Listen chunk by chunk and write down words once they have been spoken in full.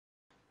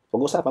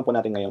Pag-uusapan po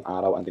natin ngayong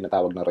araw ang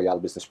tinatawag na Royale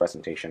Business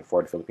Presentation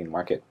for the Philippine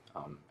market.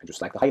 I'd just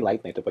like to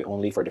highlight na ito po ay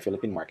only for the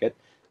Philippine market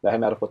dahil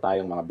meron po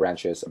tayong mga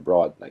branches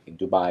abroad like in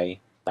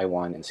Dubai,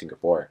 Taiwan, and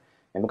Singapore.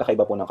 And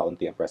magkakaiba po ng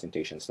kaunti ang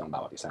presentations ng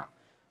bawat isa.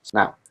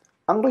 Now,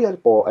 ang Royale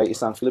po ay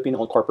isang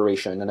Filipino-owned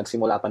corporation na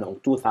nagsimula pa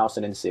noong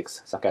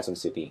 2006 sa Quezon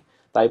City.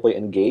 Tayo po ay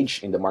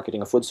engaged in the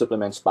marketing of food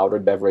supplements,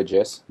 powdered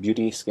beverages,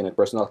 beauty, skin, and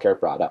personal care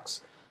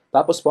products.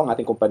 Tapos po, ang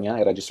ating kumpanya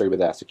ay registered with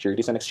the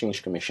Securities and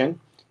Exchange Commission.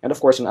 And of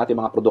course, yung ating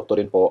mga produkto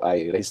rin po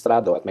ay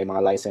rehistrado at may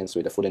mga license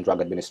with the Food and Drug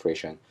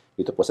Administration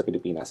dito po sa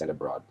Pilipinas and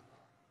abroad.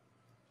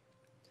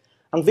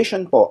 Ang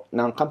vision po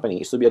ng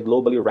company is to be a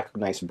globally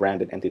recognized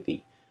branded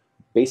entity,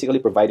 basically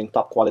providing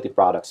top quality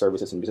products,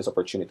 services, and business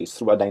opportunities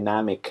through a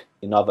dynamic,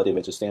 innovative,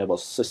 and sustainable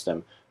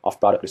system of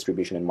product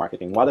distribution and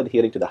marketing while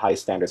adhering to the high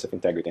standards of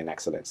integrity and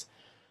excellence.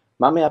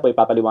 Mamaya po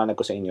ipapaliwanag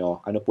ko sa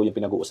inyo ano po yung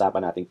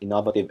pinag-uusapan nating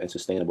innovative and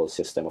sustainable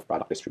system of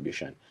product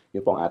distribution.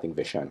 Yun po ang ating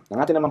vision. Ang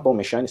ating naman pong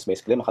mission is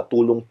basically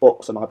makatulong po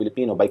sa mga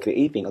Pilipino by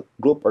creating a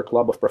group or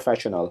club of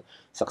professional,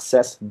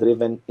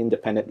 success-driven,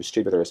 independent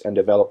distributors and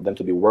develop them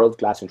to be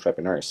world-class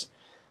entrepreneurs.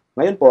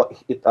 Ngayon po,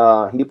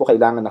 hindi po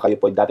kailangan na kayo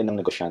po dati ng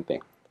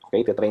negosyante.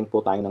 Okay, titrain po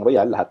tayo ng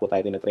Royale, lahat po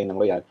tayo tinatrain ng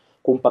Royale,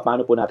 kung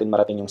paano po natin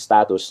marating yung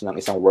status ng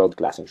isang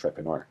world-class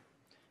entrepreneur.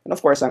 And of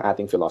course, ang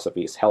ating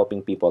philosophy is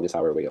helping people is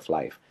our way of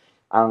life.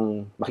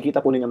 Ang makikita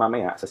po ninyo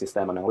mamaya sa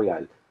sistema ng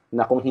Royale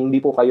na kung hindi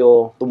po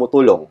kayo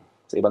tumutulong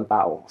sa ibang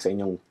tao, sa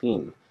inyong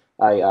team,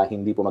 ay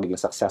hindi po magiging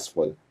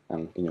successful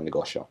ang inyong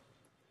negosyo.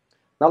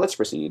 Now let's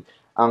proceed.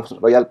 Ang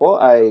Royale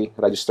po ay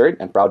registered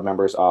and proud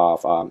members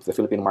of the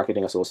Philippine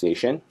Marketing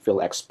Association,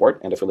 PhilExport,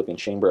 and the Philippine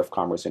Chamber of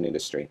Commerce and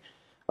Industry.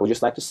 I would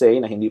just like to say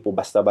na hindi po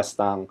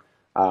basta-bastang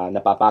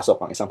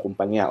napapasok ang isang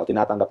kumpanya o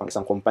tinatanggap ang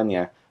isang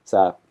kumpanya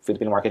sa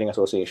Philippine Marketing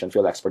Association,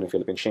 PhilExport, and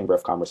Philippine Chamber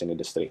of Commerce and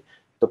Industry.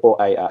 Ito po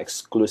ay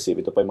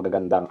exclusive. Ito po ay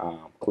magagandang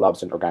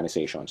clubs and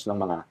organizations ng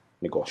mga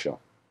negosyo.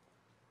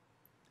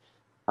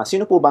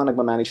 Sino po ba ang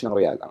nagmamanage ng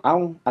Royale?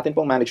 Ang ating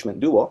pong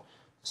management duo,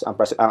 ang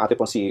ating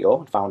pong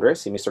CEO, founder,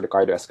 si Mr.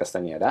 Ricardo S.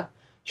 Castañeda.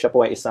 Siya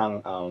po ay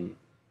isang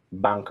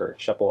banker.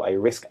 Siya po ay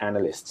risk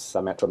analyst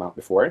sa Metromount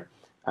before.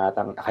 At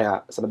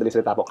kaya sa madaling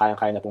salita po,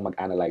 kayang-kaya na pong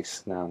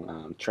mag-analyze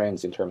ng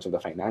trends in terms of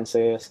the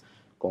finances,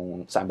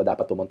 kung saan ba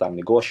dapat pumunta ang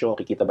negosyo,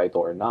 kikita ba ito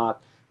or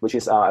not, which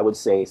is, I would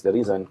say, is the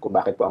reason kung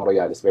bakit po ang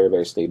Royale is very,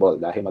 very stable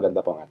dahil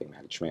maganda po ang ating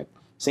management.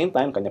 Same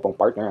time, kanya pong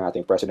partner, ang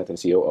ating President and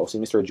COO, si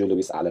Mr.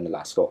 Luis Alan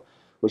Nolasco,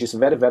 which is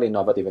very, very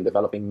innovative in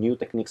developing new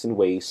techniques and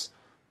ways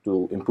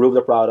to improve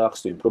the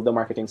products, to improve the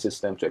marketing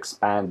system, to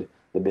expand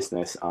the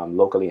business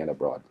locally and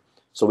abroad.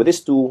 So with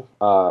these two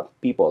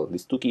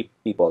key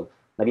people,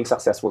 naging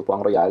successful po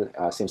ang Royale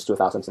since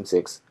 2006.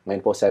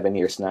 Ngayon po, 7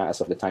 years na as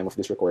of the time of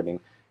this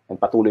recording, and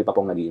patuloy pa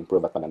pong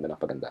nag-i-improve at paganda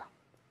ng paganda.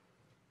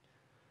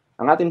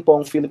 Ang ating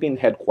pong Philippine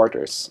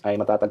headquarters ay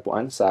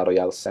matatagpuan sa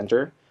Royale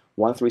Center,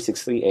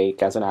 1363A,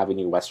 Quezon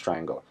Avenue, West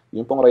Triangle.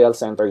 Yung pong Royale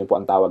Center, yun po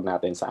ang tawag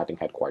natin sa ating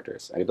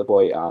headquarters. Ito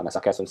po ay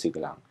nasa Quezon City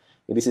lang.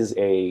 This is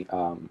a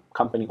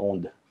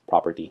company-owned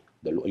property.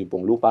 Yung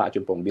pong lupa at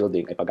yung pong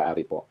building ay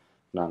pag-aari po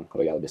ng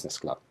Royale Business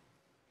Club.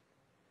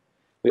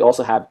 We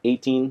also have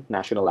 18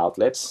 national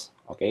outlets,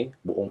 okay,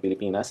 buong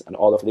Pilipinas, and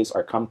all of these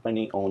are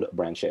company-owned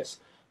branches.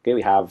 Okay,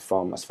 we have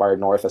from as far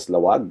north as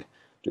Lawag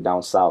to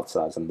down south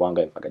sa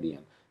Zamboanga and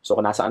Pagadian. So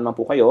kung nasaan man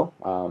po kayo,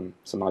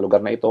 sa mga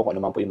lugar na ito, kung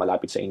ano man po yung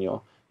malapit sa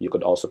inyo, you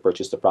could also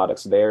purchase the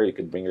products there, you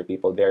could bring your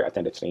people there,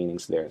 attend the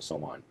trainings there, and so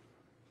on.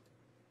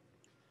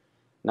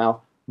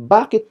 Now,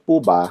 bakit po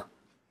ba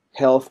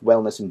health,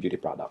 wellness, and beauty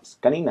products?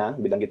 Kanina,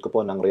 binanggit ko po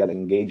ng Royale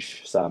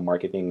engage sa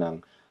marketing ng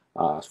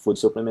food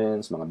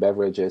supplements, mga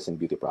beverages, and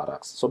beauty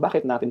products. So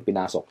bakit natin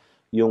pinasok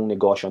yung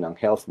negosyo ng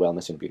health,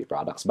 wellness, and beauty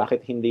products?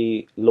 Bakit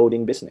hindi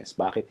loading business?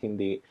 Bakit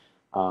hindi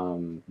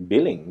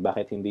billing?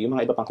 Bakit hindi yung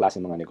mga iba pang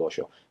klaseng mga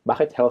negosyo?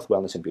 Bakit health,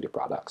 wellness, and beauty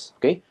products?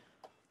 Okay?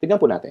 Tignan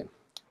po natin.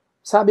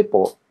 Sabi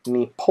po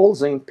ni Paul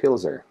Zane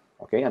Pilzer,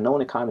 okay, a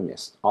known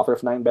economist, author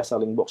of 9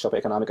 best-selling books, siya po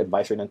economic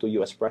advisor ng 2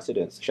 US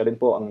presidents. Siya din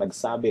po ang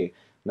nagsabi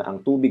na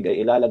ang tubig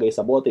ay ilalagay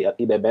sa bote at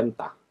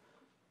ibebenta.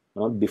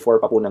 No? Before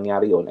pa po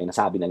nangyari yon ay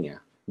nasabi na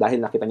niya.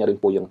 Dahil nakita niya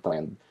rin po yung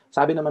trend.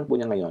 Sabi naman po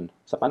niya ngayon,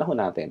 sa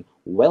panahon natin,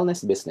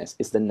 wellness business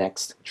is the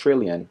next $1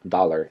 trillion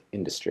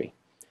industry.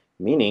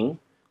 Meaning,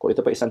 kung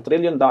ito pa isang $1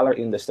 trillion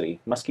industry,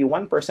 maski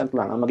 1%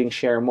 lang ang maging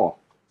share mo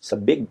sa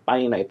big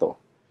pie na ito,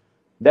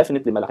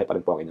 definitely malaki pa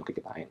rin po ang inyong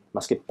kikitain.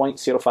 Maski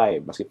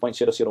 0.05, maski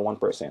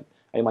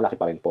 0.001% ay malaki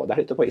pa rin po.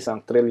 Dahil ito po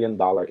isang $1 trillion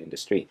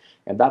industry.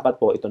 And dapat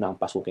po ito na ang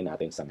pasukin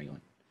natin sa ngayon.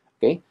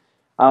 Okay?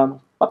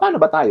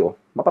 Paano ba tayo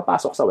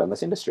mapapasok sa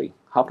wellness industry?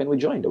 How can we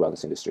join the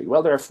wellness industry?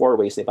 Well, there are 4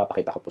 ways na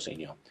ipapakita ko po sa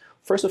inyo.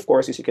 First, of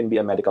course, is you can be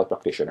a medical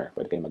practitioner.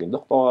 Pwede kayong maging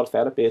doktor,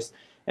 therapist,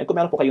 and kung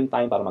meron po kayong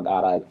time para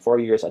mag-aral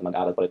 4 years at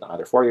mag-aral pa rin ng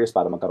other 4 years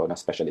para magkaroon ng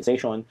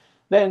specialization,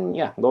 then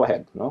yeah, go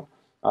ahead. No?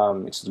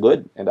 It's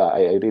good, and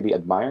I really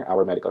admire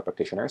our medical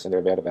practitioners, and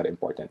they're very, very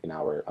important in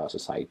our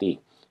society.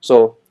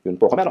 So,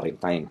 yun po, kung meron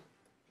kayong time.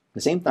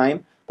 At the same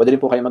time, Pwede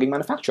rin po kayo maging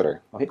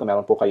manufacturer. Okay? Kung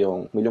meron po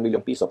kayong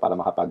milyong-milyong piso para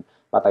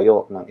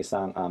makapagpatayo ng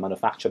isang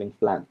manufacturing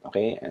plant.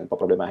 Okay? And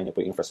poproblemahin niyo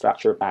po yung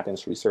infrastructure,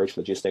 patents, research,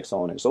 logistics,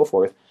 so on and so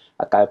forth.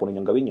 At kaya po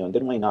ninyong gawin yun,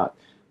 then why not?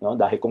 No?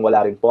 Dahil kung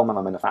wala rin po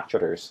mga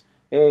manufacturers,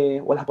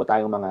 wala po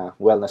tayong mga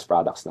wellness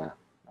products na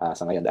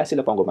sa ngayon. Dahil sila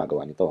po ang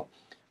gumagawa nito.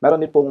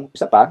 Meron din pong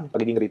isa pa,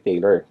 pagiging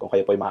retailer. Kung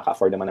kayo po ay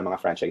makaka-afford naman ng mga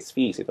franchise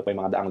fees, ito po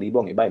yung mga daang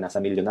libong, iba, nasa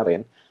milyon na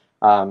rin.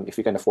 If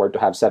you can afford to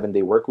have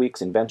 7-day work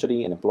weeks,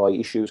 inventory, and employee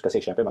issues,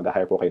 kasi syempre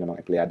mag-hire po kayo ng mga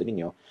empleyado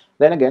ninyo,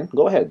 then again,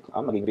 go ahead.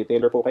 Maging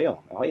retailer po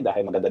kayo. Okay?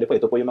 Dahil maganda din po.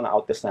 Ito po yung mga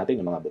outlets natin,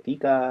 yung mga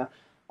butika,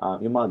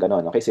 yung mga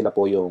ganon. Okay? Sila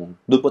po yung,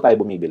 doon po tayo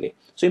bumibili.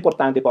 So,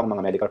 importante po ang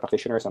mga medical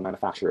practitioners, ang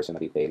manufacturers, and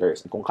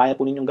retailers. And kung kaya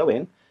po ninyong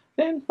gawin,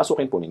 then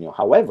pasukin po ninyo.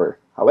 However,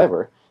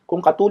 kung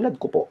katulad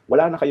ko po,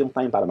 wala na kayong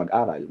time para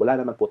mag-aral, wala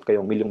naman po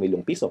kayong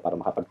milyong-milyong piso para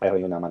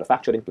makapagtayo ng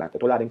manufacturing plant,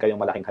 at wala rin kayong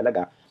malaking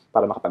halaga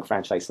para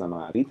makapag-franchise ng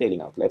mga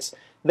retailing outlets,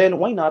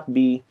 then why not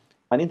be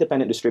an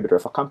independent distributor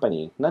of a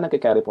company na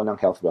nagkikarry po ng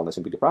health,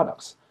 wellness, and beauty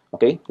products?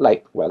 Okay?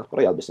 Like, well,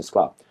 Royale Business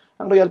Club.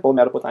 Ang Royale po,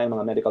 meron po tayong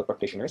mga medical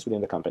practitioners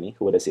within the company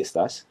who would assist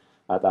us.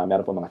 At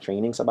meron po mga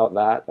trainings about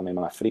that. May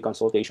mga free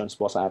consultations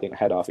po sa ating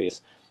head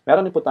office.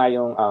 Meron din po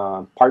tayong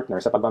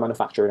partner sa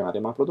pagmamanufacture ng ating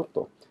mga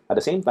produkto. At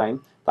the same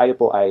time, tayo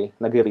po ay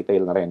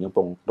nagre-retail na rin. Yung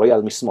pong Royal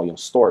mismo, yung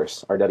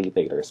stores or the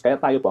retailers. Kaya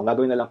tayo po, ang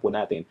gagawin na lang po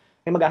natin,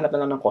 ay maghahanap na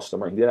lang ng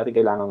customer. Hindi natin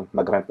kailangang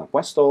mag-rent ng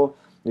pwesto,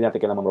 hindi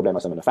natin kailangang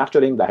problema sa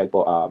manufacturing dahil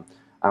po ang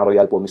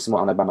Royal po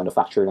mismo ang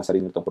nagmamanufacture ng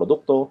sarili nitong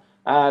produkto.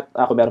 At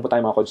kung meron po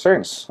tayong mga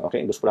concerns,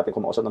 okay, gusto po natin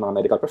kumausap ng mga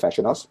medical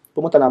professionals,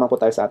 pumunta lamang po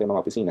tayo sa ating mga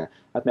opisina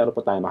at meron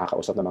po tayong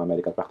makakausap ng mga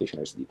medical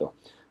practitioners dito.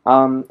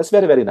 That's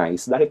very, very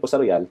nice. Dahil po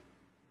sa Royal,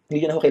 hindi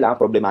nyo na po kailangan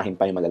problemahin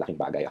pa yung malalaking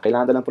bagay.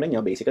 Kailangan na lang po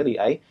ninyo,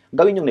 basically, ay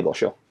gawin yung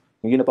negosyo.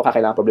 Hindi na po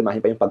kakailangan problemahin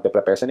pa yung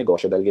pagpe-prepare sa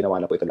negosyo dahil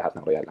ginawa na po ito lahat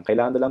ng Royal. Ang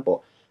kailangan na lang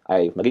po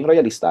ay maging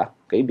royalista,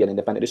 okay, be an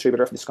independent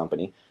distributor of this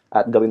company,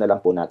 at gawin na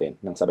lang po natin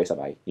ng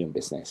sabay-sabay yung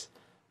business.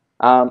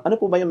 Ano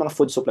po ba yung mga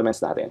food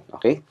supplements natin?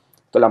 Okay?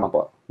 Ito lamang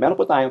po. Meron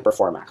po tayong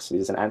Performax.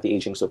 This is an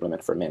anti-aging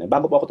supplement for men.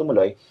 Bago po ako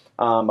tumuloy,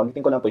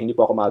 magiting ko lang po, hindi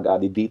po ako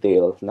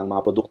mag-detail ng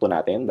mga produkto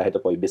natin dahil ito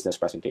po yung business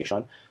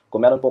presentation.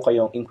 Kung meron po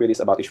kayong inquiries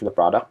about each of the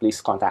product,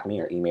 please contact me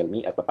or email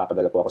me at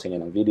papapadala po ako sa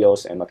inyo ng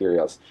videos and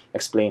materials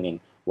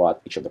explaining what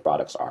each of the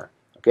products are.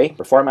 Okay?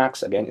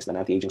 Performax, again, is an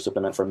anti-aging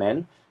supplement for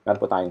men. Meron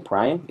po tayong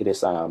Prime. It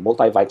is a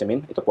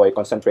multivitamin. Ito po ay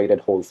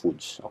concentrated whole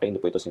foods. Okay?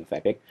 Hindi po ito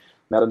synthetic.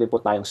 Meron din po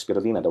tayong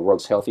Spirulina, the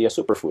world's healthiest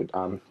superfood.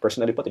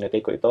 Personally po,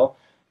 tinitake ko ito.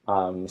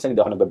 Minsan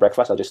hindi ako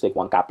nagbe-breakfast, I'll just take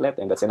one caplet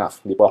and that's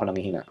enough. Hindi po ako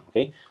nanghihina.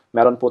 Okay?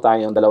 Meron po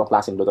tayong dalawang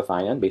klaseng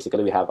glutathione.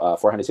 Basically, we have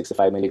 465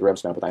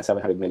 milligrams. Meron po tayong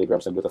 700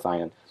 milligrams ng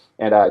glutathione.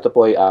 And ito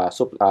po ay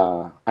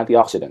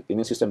antioxidant,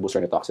 immune system booster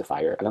and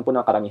detoxifier. Alam po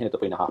na karamihan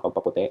ito po ay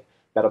nakakapagpaputi.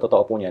 Pero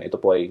totoo po niyan, ito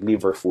po ay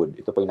liver food.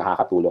 Ito po ay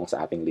nakakatulong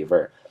sa ating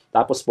liver.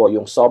 Tapos po,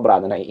 yung sobra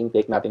na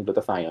nai-intake nating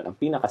glutathione, ang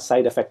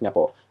pinaka-side effect niya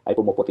po ay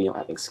pumuputi yung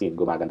ating skin,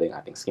 gumaganda yung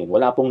ating skin.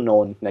 Wala pong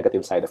known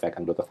negative side effect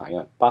ang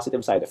glutathione.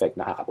 Positive side effect,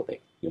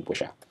 nakakaputi. Yun po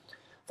siya.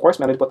 Of course,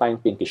 meron po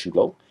tayong pinkish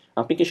glow.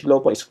 Ang pinkish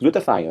glow po is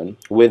glutathione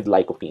with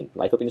lycopene.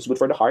 Lycopene is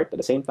good for the heart. At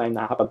the same time,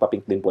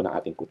 nakakapagpapink din po ng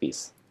ating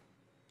kutis.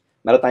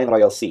 Meron tayong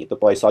Royal C. Ito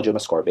po ay sodium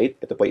ascorbate.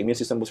 Ito po ay immune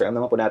system booster. Alam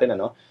naman po natin,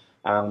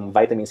 ang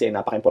vitamin C ay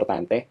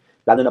napaka-importante.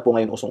 Lalo na po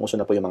ngayon, usong-uso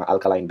na po yung mga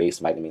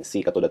alkaline-based vitamin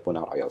C, katulad po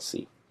ng Royal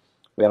C.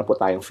 Meron po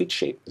tayong Fit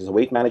Shape. This is a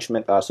weight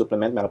management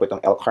supplement. Meron po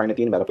itong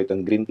L-carnitine. Meron po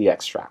itong green tea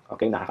extract.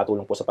 Okay,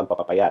 nakakatulong po sa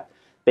pagpapapayat.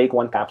 Take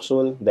one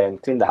capsule, then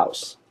clean the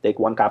house.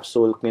 Take one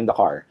capsule, clean the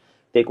car.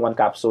 Take one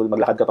capsule,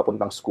 maglakad ka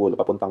papuntang school,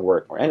 papuntang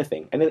work, or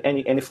anything.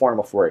 Any form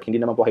of work.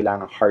 Hindi naman po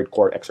kailangan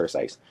hardcore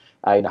exercise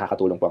ay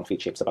nakakatulong po ang Fit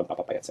Shape sa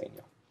pagpapapayat sa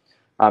inyo.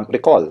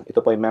 Recall,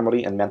 ito po ay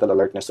memory and mental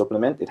alertness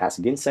supplement. It has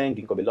ginseng,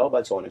 ginkgo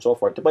biloba, so on and so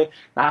forth. Ito po ay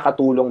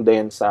nakakatulong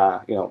din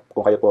sa,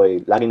 kung kayo po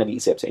ay laging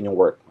nag-iisip sa inyong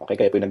work. Okay,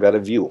 kayo po ay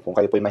nagre-review, kung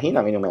kayo po ay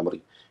mahina ang inyong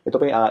memory. Ito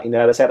po ay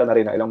inireseta na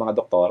rin ng ilang mga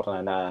doktor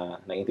na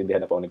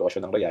naiintindihan na po ang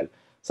negosyo ng Royal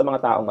sa mga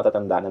taong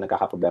matatanda na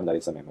nagkakaproblema na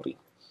rin sa memory.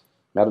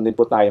 Meron din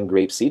po tayong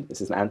grapeseed.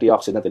 This is an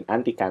antioxidant and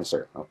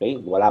anti-cancer. Okay?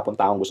 Wala pong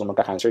taong gusto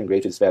magka-cancer. And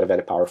grapeseed is very,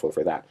 very powerful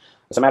for that.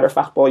 As a matter of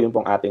fact po, yung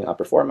pong ating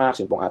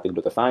Performax, yung pong ating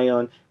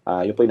glutathione,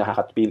 yung po yung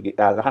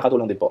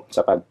nakakatulong din po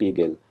sa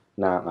pagpigil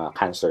ng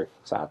cancer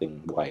sa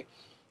ating buhay.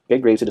 Okay,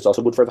 grapeseed is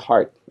also good for the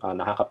heart.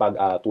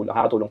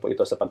 Nakakatulong po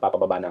ito sa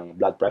pagpapababa ng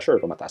blood pressure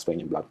kung mataas po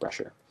yung blood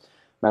pressure.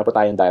 Meron po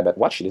tayong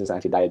Diabetes Watch. This is an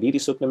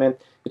anti-diabetes supplement.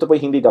 Ito po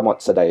yung hindi gamot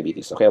sa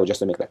diabetes. Okay,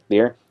 just to make that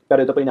clear.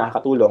 Pero ito po yung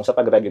nakakatulong sa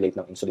pag-regulate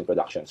ng insulin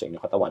production sa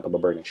inyong katawan,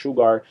 pag-burn ng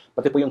sugar,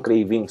 pati po yung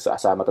cravings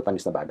sa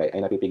matatamis na bagay ay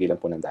napipigilan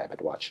po ng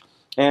Diabetes Watch.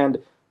 And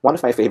one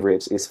of my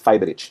favorites is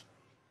Fiberich.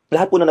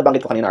 Lahat po na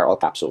nabanggit ko kanina are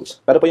all capsules.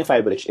 Pero po yung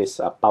Fiberich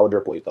is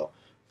powder po ito.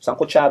 Isang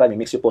kutsara,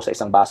 mimix nyo po sa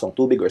isang basong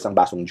tubig or isang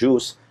basong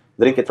juice.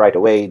 Drink it right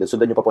away.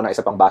 Sundan nyo pa po ng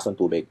isa pang basong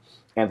tubig.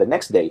 And the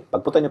next day,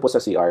 pagpunta nyo po sa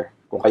CR,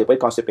 kung kayo po ay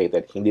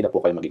constipated, hindi na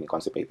po kayo magiging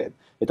constipated.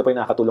 Ito po ay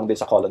nakakatulong din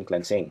sa colon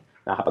cleansing.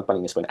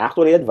 Nakakapagpalinis po. And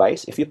actually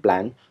advice, if you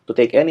plan to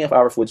take any of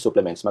our food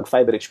supplements,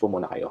 mag-Fiberich po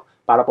muna kayo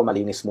para po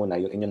malinis muna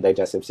yung inyong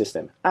digestive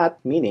system. At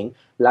meaning,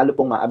 lalo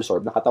pong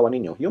ma-absorb na katawan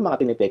ninyo yung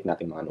mga tinitake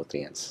nating mga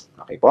nutrients.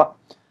 Okay po?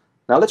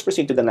 Now, let's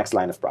proceed to the next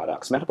line of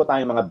products. Meron po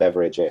tayong mga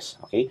beverages,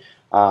 okay?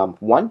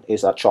 One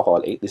is a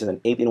Chocolate. This is an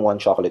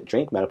 8-in-1 chocolate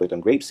drink. Meron po itong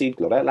grapeseed,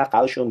 chlorella,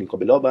 calcium,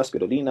 ginkgo biloba,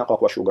 spirulina,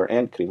 cocoa sugar,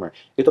 and creamer.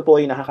 Ito po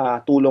ay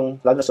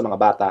nakakatulong lalo na sa mga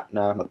bata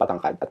na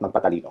magpatangkad at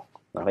magpatalino.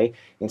 Okay?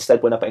 Instead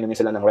po na painumin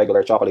sila ng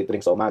regular chocolate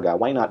drink sa umaga,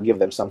 why not give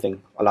them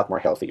something a lot more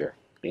healthier?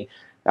 Okay?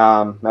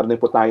 Meron din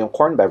po tayong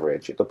corn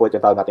beverage. Ito po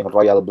ito tawag natin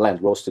Royal Blend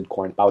Roasted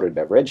Corn Powdered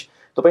Beverage.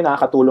 Ito po ay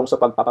nakakatulong sa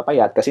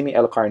pagpapapayat kasi may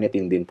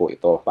L-carnitine din po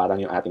ito.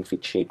 Parang yung ating fit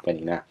shape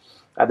kanina.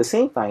 At the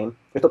same time,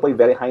 ito po ay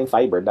very high in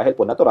fiber dahil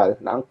po natural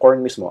na ang corn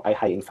mismo ay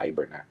high in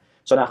fiber na.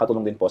 So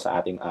nakakatulong din po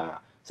sa ating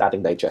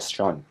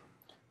digestion.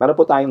 Meron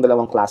po tayong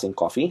dalawang klaseng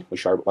coffee,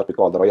 which are what we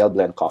call the Royal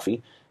Blend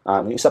Coffee.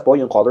 Yung isa po,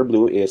 yung color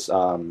blue is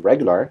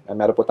regular, and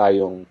meron po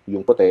tayong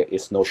yung puti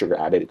is no sugar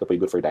added. Ito po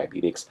yung good for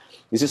diabetics.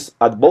 This is,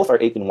 both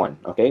are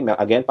 8-in-1, okay?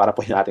 Again, para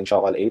po yung ating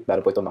chocolate,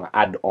 meron po itong mga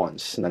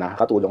add-ons na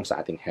nakakatulong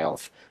sa ating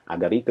health.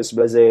 Agaricus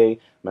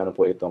blazé, meron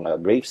po itong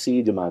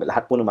grapeseed, yung mga,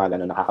 lahat po ng mga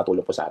ganun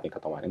nakakatulong po sa ating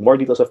katawan. And more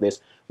details of this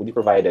will be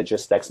provided.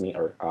 Just text me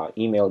or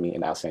email me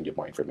and I'll send you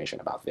more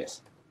information about this.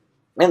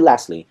 And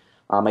lastly,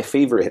 my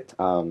favorite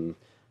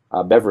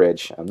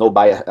beverage. No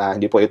bias,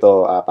 hindi po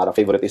ito parang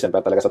favoritism,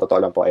 pero talaga sa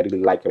totoo lang po, I really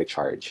like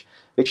Recharge.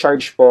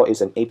 Recharge po is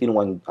an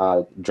 8-in-1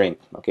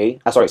 drink, okay?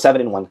 Sorry,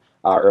 7-in-1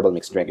 herbal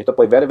mixed drink. Ito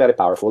po ay very, very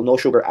powerful. No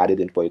sugar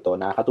added din po ito.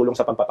 Nakakatulong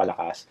sa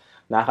pampapalakas,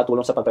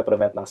 nakakatulong sa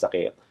pagpe-prevent ng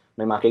sakit.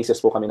 May mga cases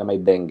po kami na may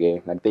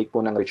dengue, nag-take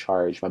po ng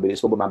Recharge, mabilis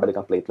po bumabalik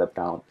ang platelet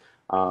count.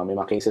 May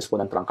mga cases po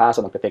ng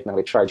trangkaso, nagpe-take ng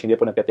Recharge, hindi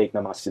po nagpe-take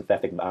ng mga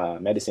synthetic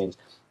medicines.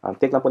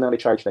 Take lang po ng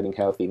Recharge, naging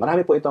healthy.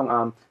 Marami po itong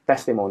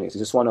testimonies.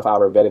 This is one of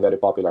our very, very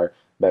popular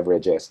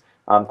beverages.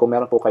 Kung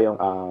meron po kayong,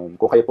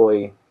 kung kayo po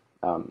ay,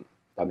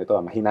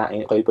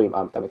 mahinain, kayo po ay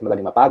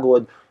madaling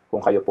mapagod,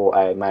 kung kayo po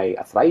ay may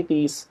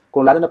arthritis,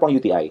 kung lalo na po ang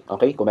UTI,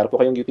 okay? Kung meron po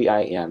kayong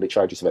UTI, yan,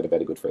 Recharge is very,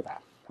 very good for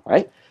that.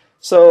 Alright?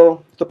 So,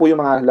 ito po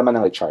yung mga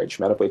laman ng Recharge.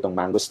 Meron po itong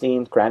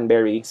mangosteen,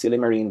 cranberry,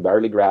 silymarine,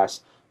 barley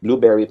grass,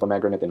 blueberry,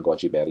 pomegranate, and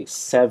goji berry.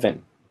 7,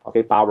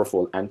 okay,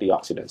 powerful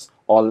antioxidants,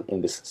 all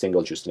in this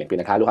single juice drink.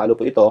 Pinaghalo-halo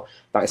po ito,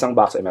 pang isang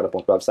box ay meron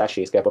pong 12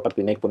 sachets, kaya po pag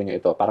tinake po ninyo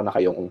ito, para na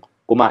kayong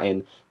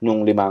kumain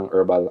nung 5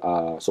 herbal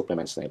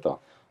supplements na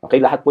ito. Okay,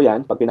 lahat po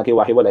yan, pag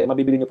pinaghiwa-hiwalay,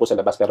 mabibili nyo po sa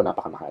labas pero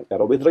napakamahal.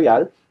 Pero with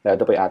Royale, dahil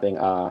ito po yung ating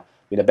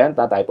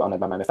binibenta, tayo po ang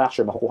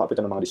nagmamanufacture, makukuha po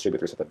ito ng mga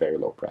distributors at a very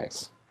low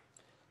price.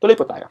 Tuloy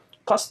po tayo.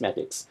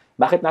 Cosmetics.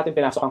 Bakit natin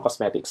pinasok ang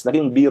cosmetics?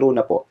 Naging biro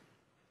na po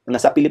na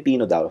sa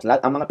Pilipino daw,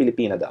 ang mga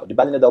Pilipina daw, di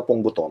bali na daw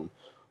pong gutom,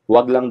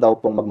 huwag lang daw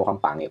pong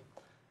magmukhang pangit.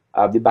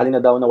 Di bali na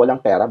daw na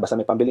walang pera, basta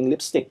may pambiling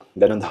lipstick.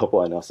 Ganun daw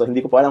po, ano. So,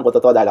 hindi ko po alam kung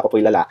totoo dahil ako po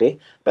yung lalaki.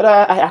 Pero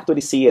I actually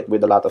see it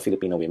with a lot of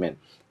Filipino women.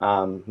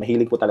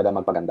 Mahilig po talaga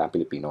magpaganda ang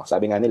Pilipino.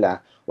 Sabi nga nila,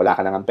 wala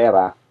ka nang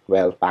pera,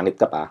 well, pangit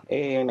ka pa,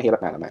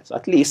 mahirap nga naman. So,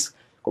 at least,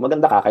 kung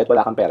maganda ka, kahit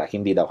wala kang pera,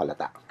 hindi daw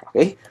halata.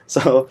 Okay?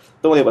 So,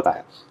 tumuloy po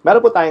tayo.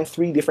 Meron po tayong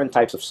 3 different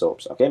types of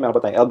soaps. Okay? Meron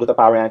po tayong L-Gluta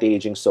Power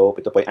Anti-Aging Soap.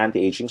 Ito po yung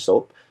anti-aging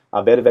soap.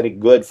 Very, very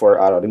good for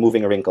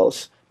removing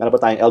wrinkles. Meron po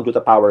tayong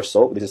L-Gluta Power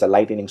Soap. This is a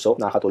lightening soap.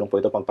 Nakakatulong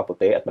po ito pang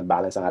paputi at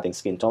mag-balance ang ating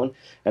skin tone.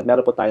 At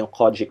meron po tayong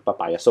Kojic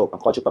Papaya Soap.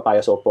 Ang Kojic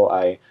Papaya Soap po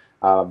ay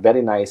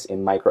very nice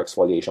in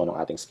micro-exfoliation ng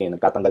ating skin.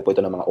 Nagtatanggal po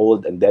ito ng mga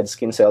old and dead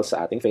skin cells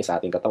sa ating face,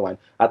 sa ating katawan.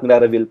 At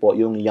nire-reveal po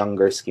yung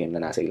younger skin na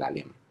nasa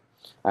ilalim.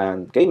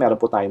 And, okay, meron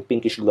po tayong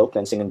Pinkish Glow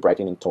Cleansing and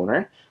Brightening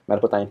Toner. Meron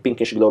po tayong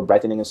Pinkish Glow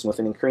Brightening and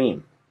Smoothening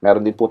Cream.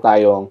 Meron din po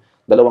tayong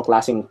dalawang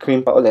klaseng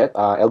cream pa ulit,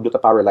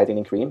 L-Gluta Power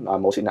Lightening Cream,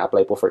 mostly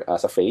na-apply po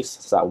sa face,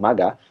 sa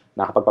umaga,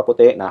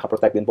 nakakapagpaputi,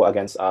 nakaka-protect din po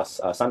against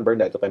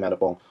sunburn, dahil ito pa meron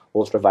pong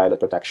ultraviolet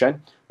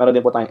protection. Meron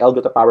din po tayong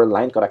L-Gluta Power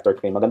Line Corrector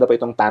Cream. Maganda po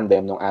itong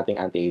tandem ng ating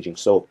anti-aging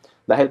soap.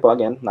 Dahil po,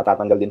 again,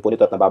 natatanggal din po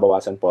nito at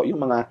nababawasan po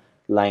yung mga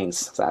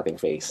lines sa ating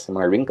face, yung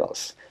mga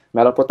wrinkles.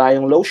 Meron po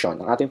tayong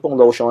lotion. Ang ating pong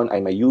lotion ay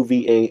may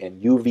UVA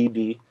and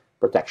UVB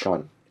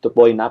protection. Ito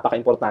po ay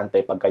napaka-importante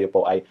pag kayo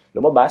po ay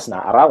lumabas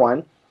na arawan,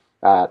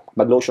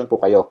 mag-lotion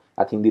po kayo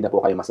at hindi na po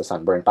kayo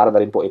masa-sunburn. Para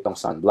na rin po itong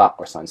sunblock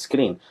or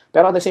sunscreen.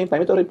 Pero at the same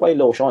time, ito rin po ay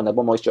lotion.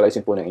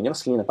 Nagmo-moisturizing po ng inyong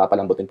skin,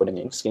 nagpapalambutin po ng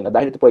inyong skin. At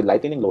dahil ito po ay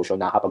lightening lotion,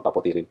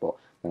 nakakapagpaputi rin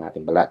po ng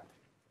ating balat.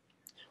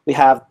 We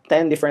have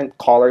 10 different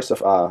colors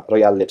of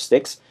Royale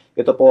lipsticks.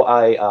 Ito po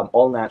ay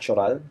all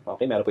natural.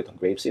 Okay, meron po itong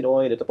grapeseed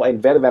oil. Ito po ay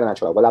very, very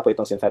natural. Wala po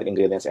itong synthetic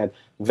ingredients. And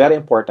very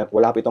important,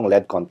 wala po itong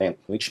lead content.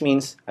 Which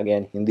means,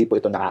 again, hindi po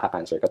ito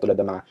nakaka-cancer. Katulad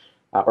ng mga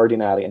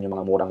ordinary and yung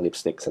mga murang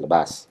lipstick sa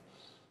labas.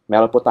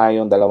 Meron po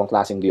tayong dalawang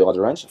klaseng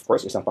deodorants. Of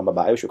course, isang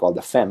pambabae, which we call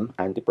the Femme,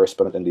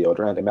 antiperspirant and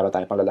deodorant. And meron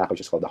tayong panglalaki,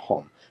 which is called the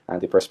Home,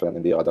 antiperspirant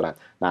and deodorant.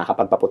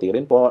 Nakakapagpaputi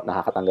rin po,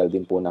 nakakatanggal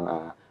din po ng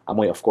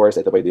amoy. Of course,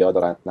 ito po yung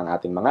deodorant ng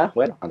ating mga,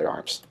 well,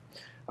 underarms.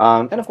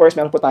 And of course,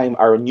 meron po tayong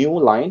our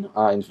new line.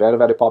 It's very,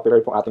 very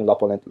popular po ating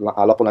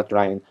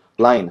Lopulent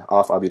line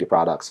of beauty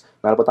products.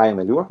 Meron po tayong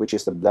Melure, which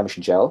is the blemish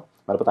gel.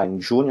 Meron po tayong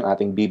June, yung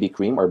ating BB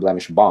cream or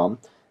blemish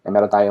balm. And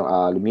meron tayong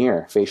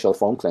Lumiere facial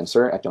foam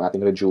cleanser at yung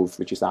ating Rejuve,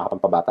 which is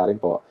nakakapagpabata rin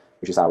po,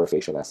 which is our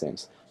facial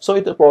essence. So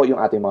ito po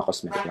yung ating mga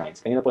cosmetic lines.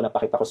 Kanina po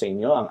napakita ko sa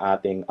inyo ang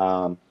ating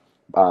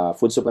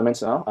food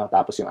supplements, no?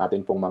 Tapos yung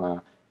ating pong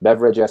mga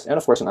beverages, and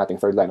of course, yung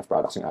ating third line of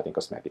products, yung ating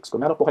cosmetics.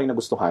 Kung meron po kayong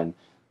nagustuhan,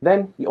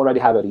 then you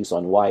already have a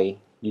reason why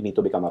you need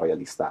to become a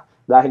Royalista.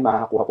 Dahil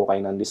makakakuha po kayo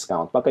ng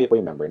discount pag kayo po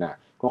yung member na.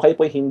 Kung kayo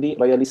po hindi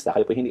Royalista,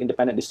 kayo po hindi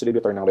independent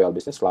distributor ng Royal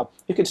Business Club,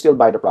 you can still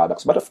buy the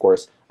products, but of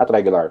course, at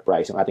regular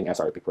price, yung ating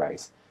SRP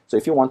price. So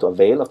if you want to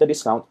avail of the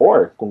discount,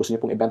 or kung gusto niyo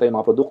pong ibenta yung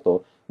mga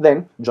produkto,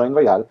 then join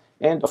Royal,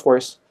 and of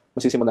course,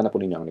 masisimulan na po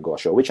ninyo ang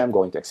negosyo, which I'm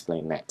going to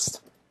explain next.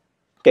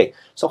 Okay,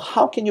 so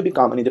how can you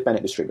become an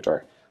independent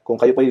distributor?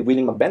 Kung kayo po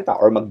willing magbenta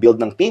or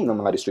mag-build ng team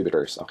ng mga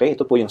distributors, okay,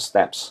 ito po yung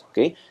steps,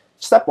 okay?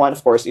 Step 1, of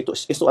course,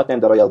 is to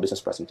attend the Royal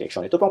Business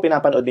Presentation. Ito pong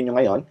pinapanood ninyo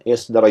ngayon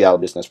is the Royal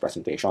Business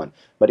Presentation.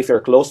 But if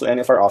you're close to any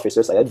of our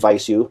offices, I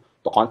advise you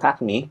to contact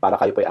me para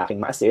kayo po ay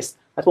aking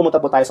ma-assist at pumunta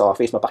po tayo sa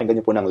office, mapakinggan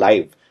niyo po ng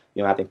live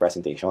yung ating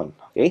presentation,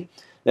 okay?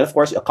 Then, of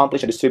course, you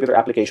accomplish a distributor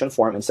application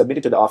form and submit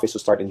it to the office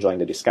to start enjoying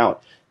the discount.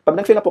 Pag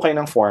nag-fill up po kayo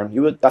ng form,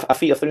 a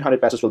fee of 300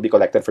 pesos will be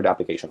collected for the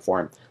application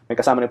form. May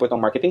kasama na po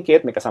itong marketing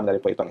kit, may kasama na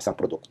rin po itong isang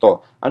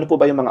produkto. Ano po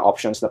ba yung mga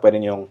options na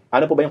pwede nyo,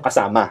 ano po ba yung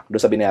kasama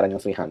doon sa binayaran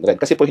yung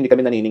 300? Kasi po hindi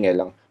kami naniningil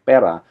ng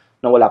pera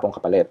na wala pong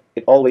kapalit.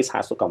 It always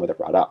has to come with a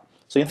product.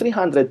 So yung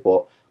 300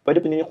 po,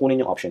 pwede po ninyo kunin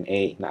yung option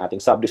A na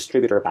ating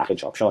sub-distributor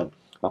package option.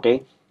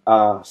 Okay?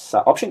 Sa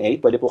option A,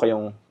 pwede po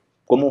kayong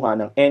kumuha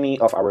ng any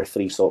of our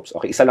 3 soaps.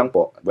 Okay, isa lang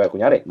po. Well,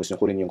 kunyari, gusto nyo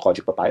kunin yung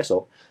Kojic Papaya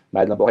soap,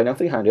 bayad lang po kayo ng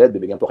 300,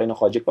 bibigyan po kayo ng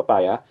Kojic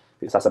Papaya,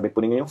 sasabit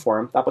po ninyo yung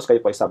form, tapos kayo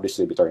po ay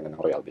sub-distributor na ng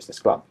Royal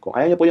Business Club. Kung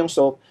ayaw nyo po yung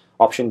soap,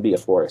 option B,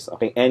 of course.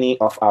 Okay, any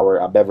of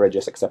our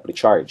beverages except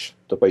recharge.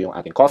 Ito po yung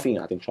ating coffee,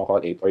 yung ating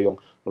chocolate, or yung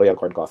Royal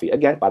Corn Coffee.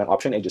 Again, parang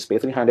option A, just pay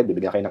 300,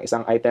 bibigyan kayo ng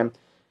isang item,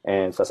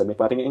 and sasabit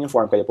po natin yung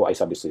form, kayo po ay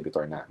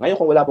sub-distributor na. Ngayon,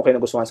 kung wala po kayo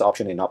nagustuhan sa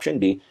option A and option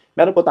B,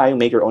 meron po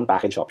tayong make your own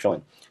package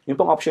option. Yung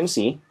pong option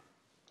C,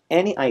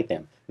 any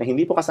item na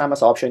hindi po kasama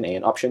sa option A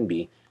and option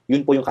B,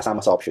 yun po yung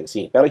kasama sa option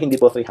C. Pero hindi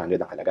po 300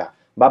 ang halaga.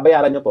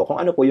 Babayaran nyo po kung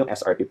ano po yung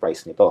SRP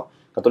price nito.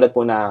 Katulad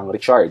po ng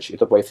recharge,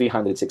 ito po ay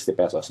 360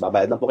 pesos.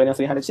 Babayad lang po kayo ng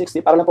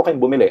 360 para lang po kayong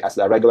bumili as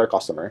a regular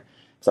customer.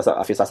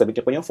 Sasabit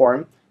nyo po yung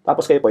form,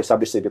 tapos kayo po ay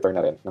sub-distributor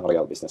na rin ng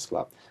Royal Business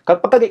Club.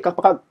 Kapag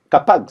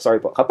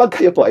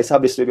kayo po ay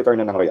sub-distributor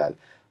na ng Royal,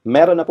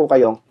 meron na po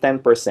kayong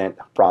 10%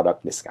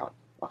 product discount.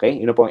 Okay?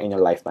 Yun po ang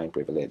inyong lifetime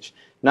privilege.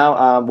 Now,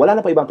 wala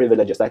na po ibang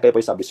privileges dahil kayo po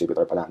yung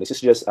sub-distributor pa lang. This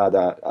is just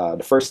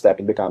the first step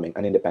in becoming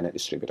an independent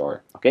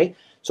distributor. Okay?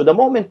 So, the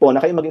moment po na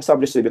kayo maging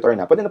sub-distributor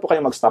na, pwede na po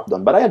kayo mag-stop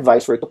doon. But I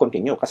advise for you to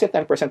continue kasi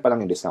 10% pa lang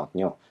yung discount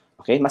nyo.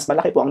 Okay? Mas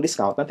malaki po ang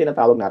discount na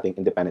tinatawag nating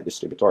independent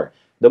distributor.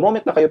 The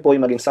moment na kayo po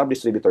yung maging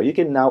sub-distributor, you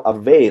can now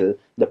avail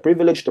the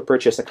privilege to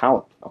purchase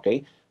account.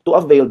 Okay? To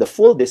avail the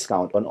full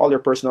discount on all your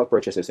personal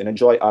purchases and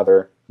enjoy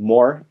other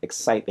more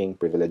exciting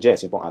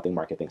privileges. Yung pong ating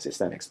marketing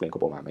system. Explain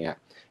ko po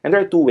mamaya. And there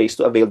are 2 ways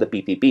to avail the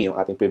PTP, yung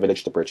ating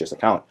privilege to purchase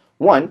account.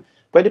 1,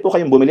 pwede po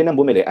kayong bumili ng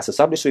bumili as a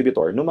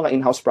sub-distributor ng mga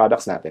in-house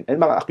products natin and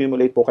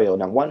mag-accumulate po kayo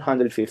ng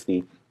 150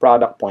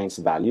 product points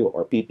value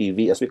or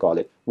PPV as we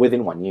call it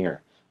within 1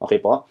 year.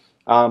 Okay po?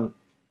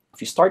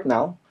 If you start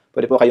now,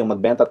 pwede po kayong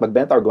magbenta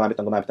or gumamit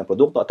ng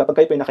produkto at kapag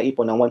kayo po yung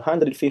nakaipon ng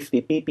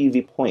 150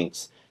 PPV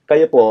points,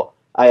 kayo po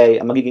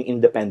ay magiging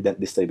independent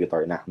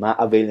distributor na.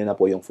 Ma-avail nyo na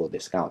po yung full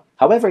discount.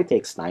 However, it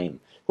takes time.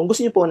 Kung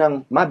gusto niyo po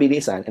ng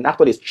mabilisan, and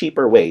actually it's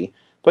cheaper way,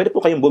 pwede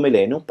po kayong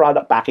bumili ng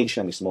product package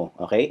na mismo,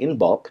 okay, in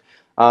bulk.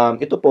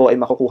 Ito po ay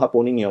makukuha po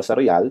ninyo sa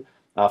Royal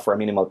for a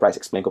minimal price.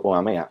 Explain ko po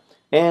mamaya.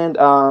 And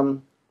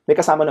may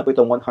kasama na po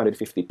itong 150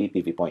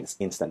 PPV points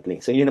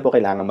instantly. So, yun na po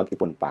kailangan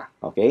mag-ipon pa.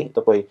 Okay?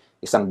 Ito po ay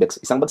isang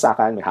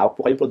bagsakan, may hawak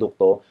po kayong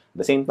produkto. At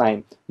the same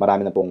time,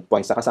 marami na pong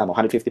points na kasama,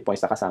 150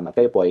 points na kasama.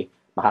 Kayo po ay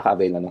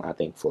makaka-avail na ng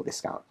ating full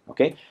discount.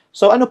 Okay?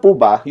 So, ano po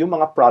ba yung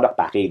mga product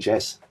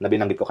packages na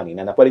binanggit ko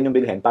kanina na pwede nyo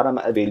bilhin para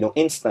ma-avail yung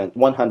instant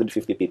 150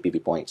 PPV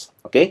points?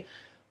 Okay?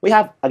 We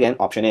have, again,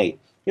 option A.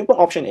 Yung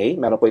pong option A,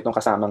 meron po itong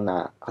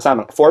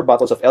kasamang 4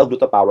 bottles of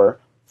L-Gluta Power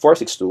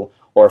 462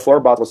 or 4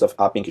 bottles of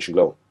Pinkish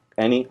Glow.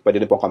 Any, pwede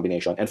din pong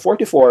combination. And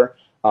 44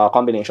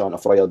 combination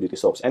of Royal Beauty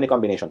Soaps. Any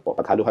combination po.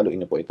 Paghalo-haluin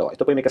niyo po ito.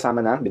 Ito po yung may kasama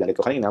na, binanggit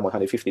ko kanina,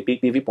 150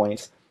 PPV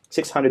points,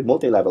 600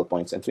 multi-level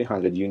points, and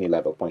 300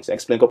 uni-level points.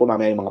 Explain ko po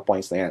mamaya yung mga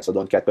points na yan, so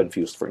don't get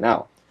confused for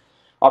now.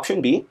 Option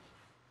B,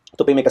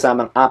 ito po yung may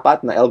kasamang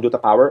 4 na L-Gluta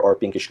Power or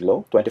Pinkish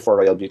Glow,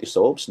 24 Royal Beauty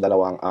Soaps, 2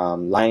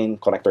 line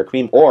corrector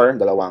cream or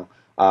 2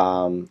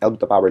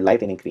 L-Gluta Power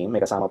Lightening Cream. May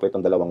kasama po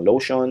itong 2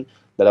 lotion,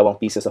 2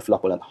 pieces of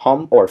Flocculant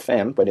Hum or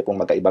Fem. Pwede pong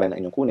magkaiba rin ang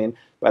inyong kunin.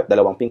 At 2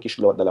 Pinkish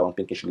Glow at 2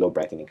 Pinkish Glow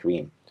Brightening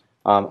Cream.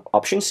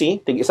 Option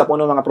C, tig-isa po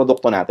ng mga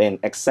produkto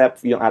natin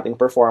except yung ating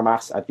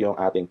Performax at yung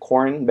ating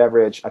corn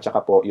beverage at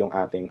saka po yung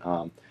ating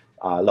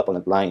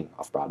Lapolent line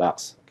of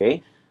products. Okay?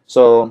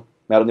 So,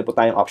 meron din po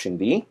tayong option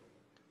D.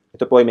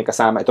 Ito po ay may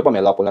kasama, ito po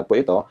may Lapolent po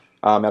ito.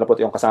 Meron po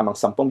yung kasamang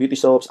 10 beauty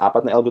soaps,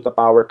 4 na L-Gluta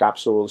Power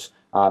capsules,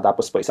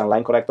 tapos po isang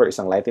line corrector,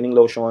 isang lightening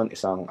lotion,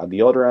 isang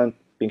deodorant,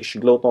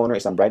 Pinkish Glow toner,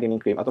 isang brightening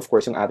cream, at of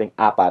course yung ating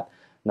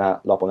 4 na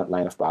Lapolent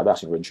line of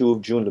products, yung Rejuve,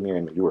 June, Lumiere,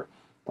 and Melure.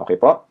 Okay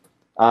po?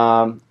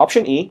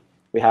 Option E,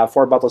 we have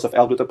 4 bottles of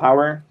L-Gluta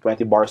Power,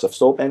 20 bars of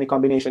soap, any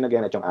combination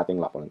again, at yung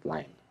ating Lapolent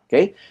line.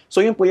 Okay?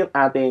 So yun po yung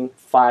ating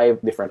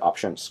 5 different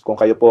options. Kung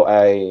kayo po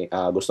ay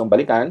gustong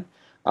balikan,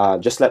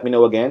 Just let me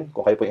know again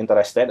kung kayo po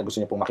interested at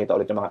gusto niyo pong makita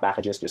ulit yung mga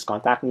packages. Just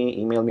contact me,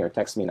 email me, or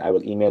text me, and I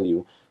will email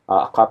you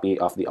a copy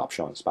of the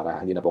options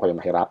para hindi na po kayo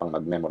mahirapang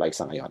mag-memorize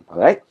sa ngayon.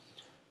 Alright?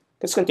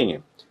 Let's continue.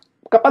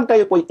 Kapag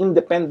kayo po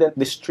independent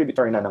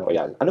distributor na ng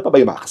Royale, ano pa ba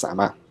yung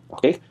makakasama?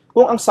 Okay?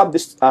 Kung ang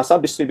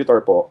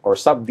sub-distributor po or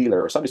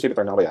sub-dealer or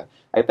sub-distributor ng Royale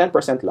ay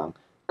 10% lang,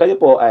 kayo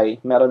po ay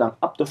meron ng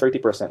up to 30%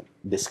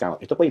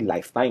 discount. Ito po ay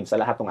lifetime sa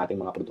lahat ng ating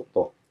mga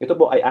produkto. Ito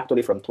po ay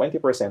actually from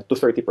 20% to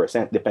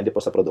 30%, depende po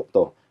sa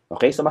produkto.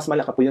 Okay? So mas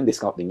malaki po yung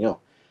discount ninyo.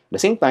 At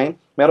the same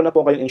time, meron na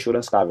po kayong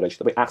insurance coverage.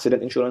 Ito po ay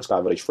accident insurance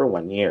coverage for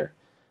 1 year.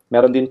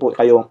 Meron din po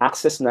kayong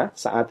access na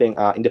sa ating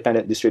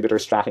Independent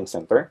Distributors Tracking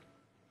Center.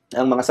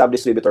 Ang mga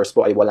sub-distributors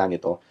po ay wala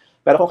nito.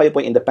 Pero kung kayo po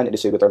yung independent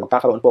distributor,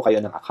 magkakaroon po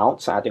kayo ng account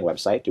sa ating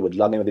website. You would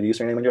log in with the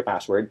username and your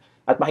password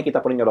at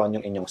makikita po rin ron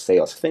yung inyong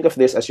sales. Think of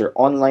this as your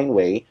online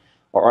way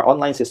or our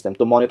online system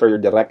to monitor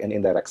your direct and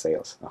indirect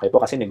sales. Okay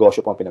po, kasi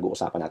negosyo po ang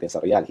pinag-uusapan natin sa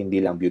Royale.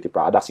 Hindi lang beauty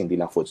products, hindi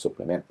lang food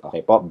supplement.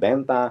 Okay po,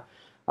 benta,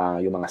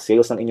 yung mga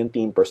sales ng inyong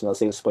team, personal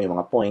sales po, yung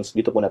mga points,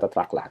 dito po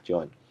natatrack lahat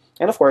yun.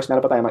 And of course, meron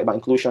pa tayong mga ibang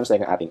inclusions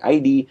like ang ating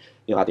ID,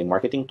 yung ating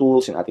marketing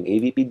tools, yung ating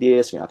AVP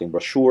disc, yung ating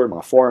brochure,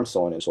 mga forms,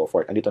 so on and so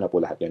forth. Andito na po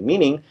lahat yun.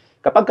 Meaning,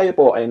 kapag kayo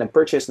po ay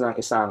nag-purchase ng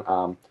isang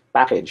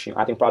package, yung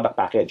ating product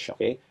package,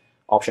 okay?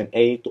 Option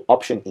A to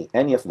option E,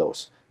 any of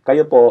those,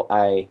 kayo po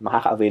ay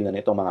makaka-avail na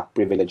nitong mga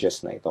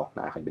privileges na ito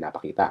na aking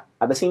binapakita.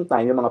 At the same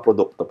time, yung mga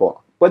produkto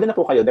po, pwede na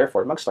po kayo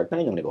therefore mag-start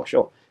ng inyong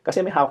negosyo.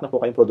 Kasi may hawak na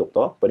po kayong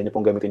produkto, pwede niyo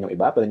pong gamitin yung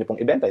iba, pwede niyo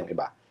pong ibenta yung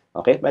iba.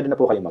 Okay? Pwede na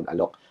po kayo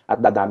mag-alok.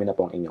 At dadami na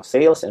po ang inyong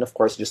sales. And of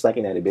course, just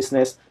like in any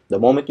business, the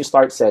moment you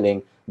start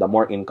selling, the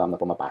more income na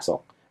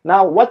pumapasok.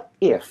 Now, what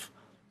if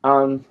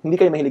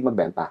hindi kayo mahilig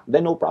magbenta?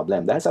 Then no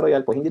problem. Dahil sa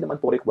Royale po, hindi naman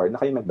po required na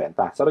kayo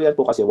magbenta. Sa Royale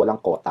po kasi walang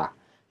quota.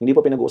 Hindi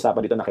po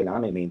pinag-uusapan dito na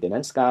kailangan may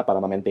maintenance ka para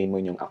ma-maintain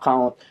mo yung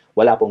account.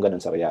 Wala pong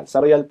ganun sa Royale.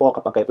 Sa Royale po,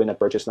 kapag kayo po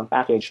nag-purchase ng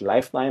package,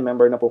 lifetime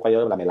member na po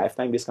kayo, may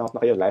lifetime discount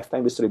na kayo,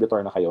 lifetime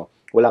distributor na kayo,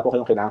 wala po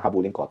kayong kailangang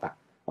habuling quota.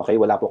 Okay?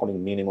 Wala po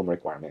kaming minimum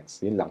requirements.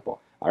 Yun lang po.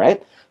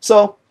 Alright?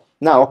 So,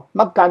 now,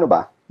 magkano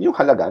ba yung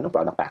halaga ng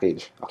product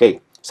package?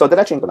 Okay. So,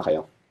 diretsuin ko na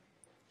kayo.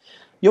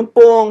 Yung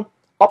pong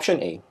option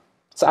A,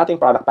 sa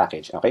ating product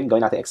package, okay?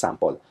 Gawin natin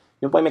example.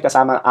 Yung po may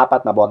kasama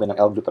 4 na bote ng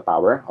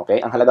L-Gluta-Power, okay?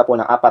 Ang halaga po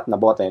ng 4 na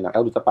bote ng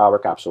L-Gluta-Power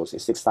capsules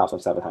is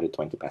 6,720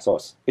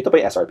 pesos. Ito po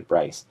yung SRP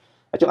price.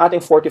 At yung ating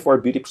 44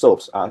 beauty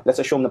soaps,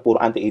 let's assume na puro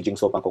anti-aging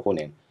soap ang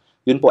kukunin.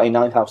 Yun po ay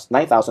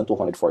 9,240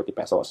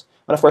 pesos.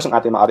 And of course, ang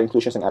ating mga other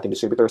inclusions, ang ating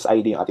distributor's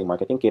ID, yung ating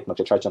marketing kit,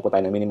 mag-charge na po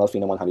tayo ng minimal fee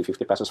ng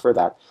 150 pesos for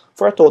that,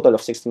 for a total of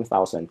 16,110.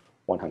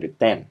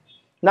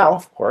 Now,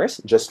 of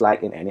course, just like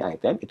in any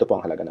item, ito po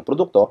ang halaga ng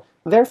produkto.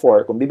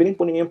 Therefore, kung bibilin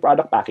po ninyo yung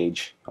product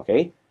package,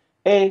 okay,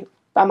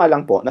 tama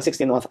lang po na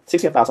 16,100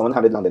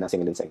 lang din ang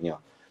singilin sa inyo.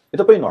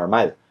 Ito po yung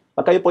normal.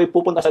 Pag kayo po ay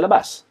pupunta sa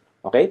labas,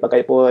 okay, pag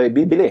kayo po ay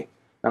bibili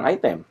ng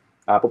item,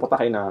 pupunta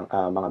kayo ng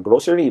mga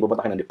grocery,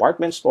 pupunta kayo ng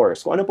department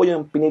stores, kung ano po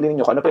yung pinili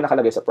niyo, kung ano po yung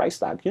nakalagay sa price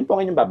tag, yun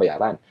po ang inyong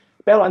babayaran.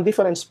 Pero ang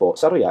difference po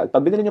sa Royale, pag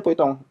binili niyo po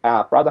itong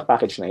product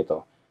package na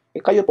ito,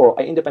 kayo po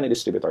ay independent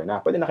distributor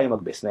na, pwede na kayo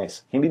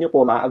mag-business. Hindi niyo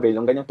po ma-avail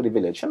ng ganyang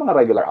privilege sa mga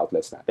regular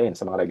outlets natin,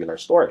 sa mga regular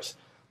stores.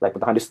 Like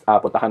punta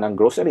ka ng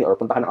grocery or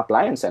punta ka ng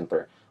appliance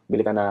center,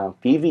 bili ka ng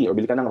TV or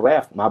bili ka ng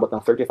ref, umabot ng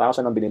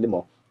 30,000 ang binili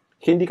mo,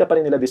 hindi ka pa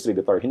rin nila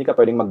distributor, hindi ka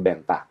pwedeng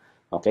magbenta.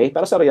 Okay?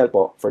 Pero sa Royale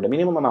po, for the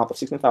minimum amount of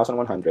 16,100,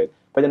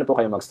 pwede na po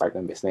kayo mag-start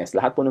ng business.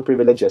 Lahat po ng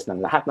privileges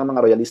ng lahat ng mga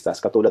Royalistas,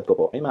 katulad ko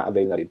po, ay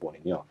ma-avail na rin po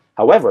ninyo.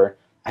 However,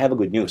 I have a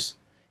good news.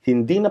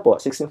 Hindi na po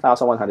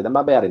 16,100 ang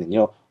babayarin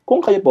ninyo kung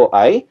kayo po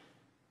ay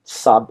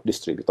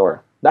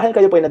sub-distributor. Dahil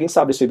kayo po ay naging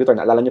sub-distributor,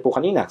 naalala niyo po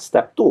kanina,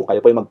 step 2, kayo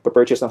po ay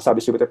mag-purchase ng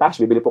sub-distributor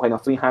package, bibili po kayo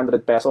ng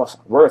 300 pesos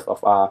worth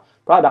of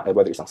product,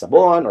 whether isang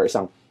sabon or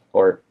isang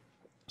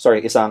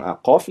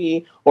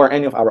coffee or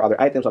any of our other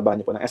items,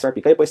 mabahan niyo po ng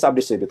SRP, kayo po ay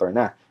sub-distributor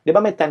na. Di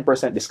ba may 10%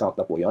 discount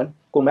na po yun?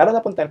 Kung meron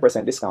na po 10%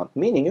 discount,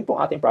 meaning yung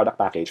pong ating product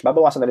package,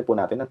 babawasan na rin po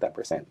natin ng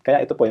 10%.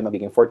 Kaya ito po ay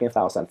magiging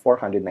 14,490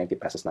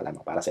 pesos na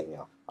lamang para sa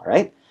inyo.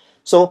 Alright?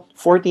 So,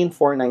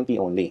 14,490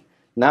 only.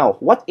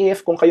 Now, what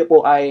if kung kayo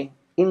po ay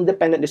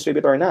independent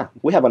distributor na?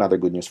 We have another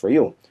good news for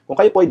you. Kung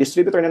kayo po ay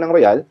distributor na ng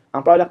Royale,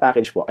 ang product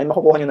package po ay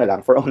makukuha nyo na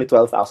lang for only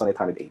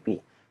 12,880.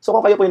 So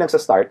kung kayo po ay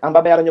nagsa-start, ang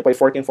babayaran nyo po ay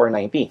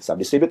 14,490.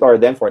 Sub-distributor,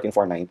 then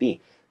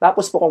 14,490.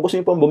 Tapos po kung gusto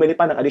nyo po bumili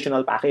pa ng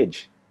additional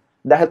package,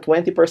 dahil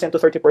 20% to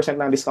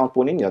 30% ng discount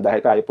po ninyo,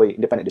 dahil kayo po ay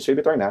independent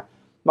distributor na,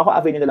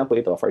 maka-avail nyo na lang po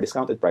ito for a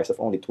discounted price of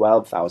only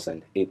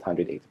 12,880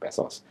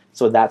 pesos.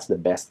 So that's the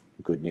best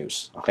good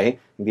news. Okay?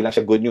 Hindi lang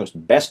siya good news,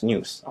 best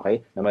news.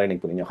 Okay? Na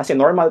marinig po ninyo. Kasi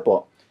normal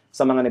po,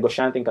 sa mga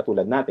negosyanteng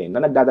katulad natin,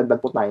 na nagdadagdag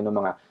po tayo ng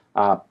mga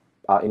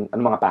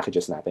mga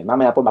packages natin.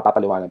 Mamaya po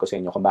mapapaliwanag ko sa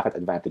inyo kung bakit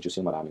advantages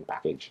yung maraming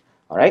package.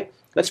 Alright?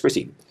 Let's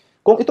proceed.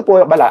 Kung ito po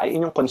bala ay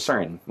inyong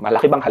concern,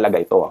 malaki bang halaga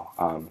ito?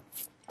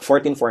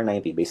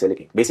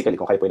 14,490 basically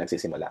kung kayo po ay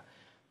nagsisimula.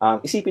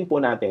 Isipin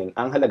po natin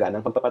ang halaga ng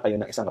pagpapatayo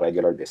ng isang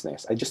regular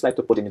business. I just like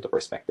to put it into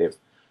perspective.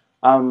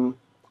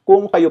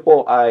 Kung kayo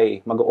po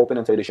ay mag-open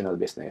ng traditional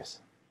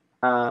business,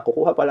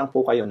 kukuha pa lang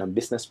po kayo ng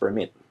business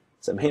permit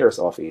sa mayor's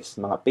office,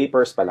 mga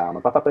papers pa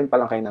lang, magpapaprint pa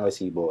lang kayo ng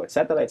resibo,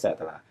 etc.,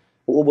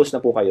 uubos na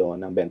po kayo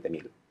ng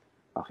 20,000.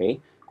 Okay?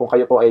 Kung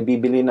kayo po ay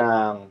bibili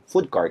ng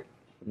food cart,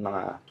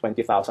 mga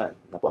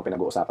 20,000 na po ang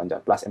pinag-uusapan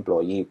dyan, plus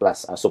employee,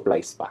 plus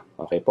supplies pa.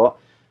 Okay po?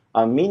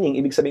 Meaning,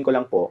 ibig sabihin ko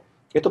lang po,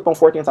 ito pong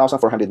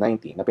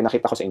 14,490 na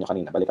pinakita ko sa inyo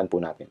kanina, balikan po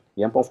natin.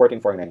 Yan pong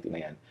 14,490 na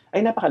yan, ay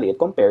napakaliit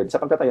compared sa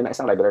pagtatayo ng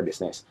isang regular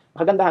business.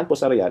 Ang kagandahan po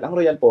sa Royale, ang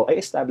Royale po ay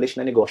established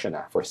na negosyo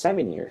na for 7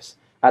 years.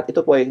 At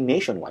ito po ay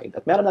nationwide.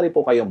 At meron na rin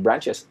po kayong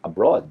branches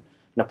abroad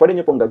na pwede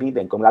nyo pong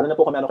gamitin. Kung lalo na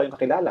po kung meron kayong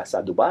kakilala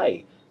sa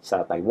Dubai,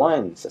 sa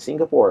Taiwan, sa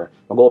Singapore,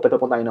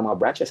 mag-open po tayo ng mga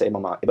branches sa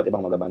iba't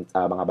ibang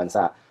mga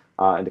bansa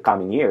in the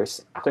coming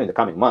years, actually in the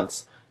coming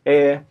months,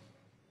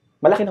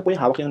 malaki na po yung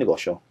hawak yung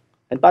negosyo.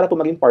 And para po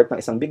maging part ng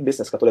isang big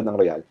business katulad ng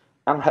Royale,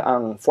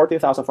 ang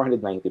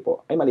 14,490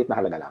 po ay maliit na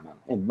halaga lamang.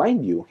 And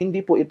mind you, hindi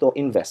po ito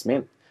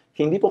investment.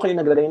 Hindi po kayo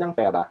naglagay ng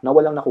pera na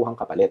walang nakuhang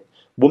kapalit.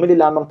 Bumili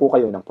lamang po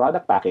kayo ng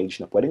product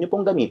package na pwede nyo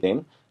pong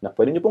gamitin, na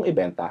pwede nyo pong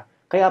ibenta.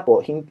 Kaya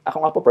po, ako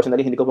nga po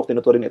personally, hindi ko po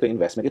tinuturing ito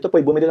investment. Ito po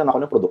ay bumili lang ako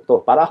ng produkto.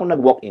 Para akong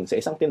nag-walk-in sa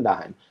isang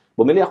tindahan,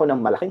 bumili ako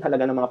ng malaking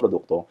halaga ng mga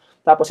produkto,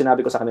 tapos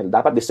sinabi ko sa kanila,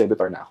 dapat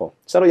distributor na ako.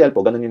 Sa Royale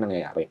po, ganun yung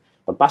nangyayari.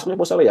 Pagpasok niyo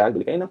po sa Royale,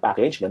 bili kayo ng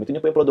package, gamitin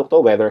niyo po yung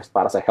produkto, whether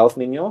para sa health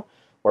ninyo,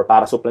 or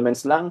para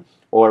supplements lang,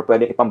 or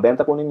pwede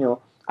ipambenta po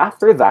ninyo.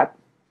 After that,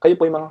 kayo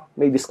po yung mga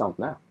may discount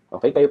na.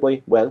 Okay? Kayo po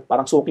ay,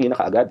 parang suki na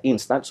kaagad,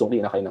 instant,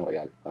 suki na kayo ng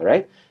Royale.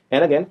 Alright?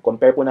 And again,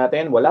 compare po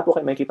natin, wala po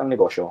kayo makikitang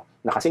negosyo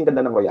na kasing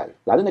ganda ng Royale,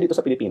 lalo na dito sa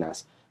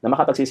Pilipinas, na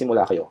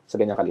makapagsisimula kayo sa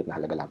ganyang kaliit na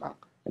halaga lamang.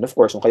 And of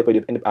course, kung kayo po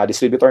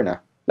distributor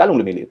na,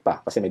 lalong lumiliit pa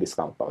kasi may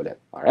discount pa ulit.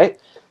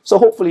 Alright? So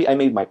hopefully, I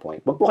made my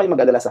point. Huwag po kayo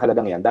mag-alala sa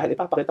halagang yan dahil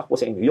ipapakita ko po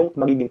sa inyo yung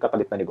magiging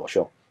kapalit na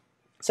negosyo.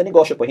 Sa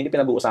negosyo po, hindi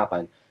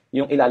pinag-uusapan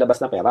yung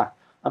ilalabas na pera.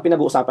 Ang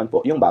pinag-uusapan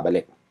po, yung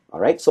babalik.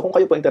 Alright? So kung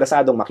kayo po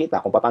interesadong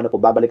makita kung paano po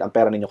babalik ang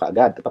pera ninyo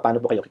kaagad at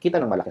paano po kayo kikita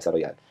ng malaki sa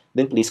Royale,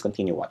 then please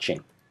continue watching.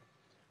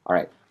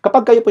 Alright?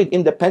 Kapag kayo po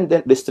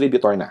independent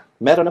distributor na,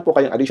 meron na po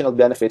kayong additional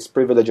benefits,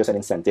 privileges, and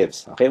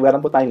incentives. Okay?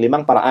 Meron po tayong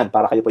 5 paraan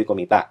para kayo po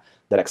kumita.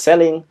 Direct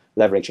selling,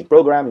 leveraging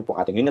program, yung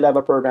pong ating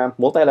unilevel program,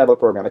 multi-level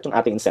program, at yung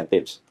ating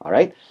incentives.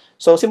 Alright?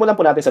 So simulan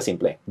po natin sa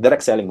simple.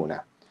 Direct selling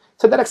muna.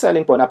 Sa direct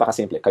selling po,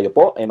 napakasimple. Kayo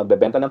po ay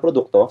magbebenta ng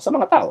produkto sa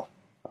mga tao.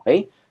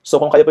 Okay? So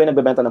kung kayo po ay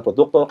nagbebenta ng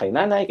produkto kay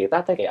nanay, kay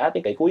tatay, kay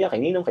ate, kay kuya,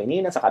 kay ninong, kay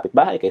nina, sa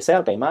kapitbahay, kay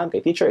sir, kay ma'am,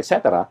 kay teacher,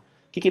 etc.,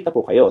 kikita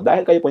po kayo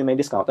dahil kayo po ay may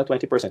discount na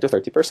 20% to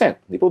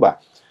 30%. Di po ba?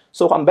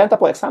 So kung ang benta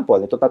po,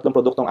 example, ito 3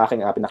 produktong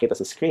aking pinakita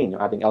sa screen,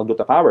 yung ating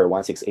L-Gluta Power,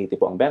 1,680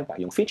 po ang benta,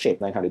 yung Fit Shape,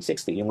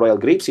 960, yung Royal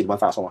Grapeseed,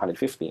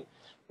 1,150.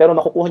 Pero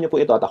makukuha nyo po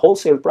ito at a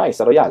wholesale price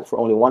sa Royale for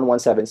only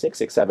 1,176,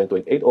 672,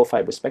 and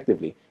 805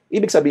 respectively.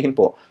 Ibig sabihin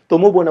po,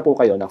 tumubo na po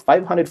kayo ng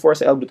 504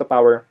 sa L-Gluta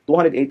Power,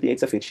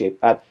 288 sa Fit Shape,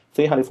 at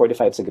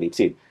 345 sa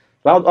Grapeseed.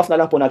 Round off na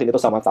lang po natin ito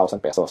sa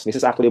 1,000 pesos. This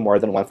is actually more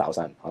than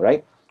 1,000.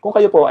 Alright? Kung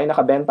kayo po ay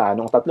nakabenta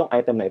ng 3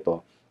 item na ito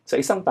sa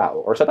isang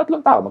tao or sa 3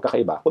 tao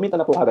magkakaiba, kumita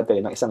na po agad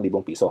kayo ng 1,000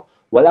 piso.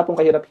 Wala pong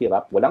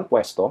kahirap-hirap, walang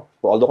pwesto.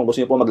 Although kung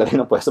gusto niyo po maglagay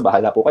ng pwesto,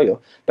 bahala po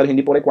kayo. Pero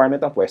hindi po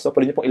requirement ng pwesto.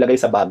 Pwede niyo pong ilagay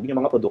sa bag yung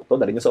mga produkto,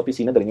 dalhin niyo sa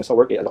opisina, dalhin niyo sa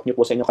work, i-alok niyo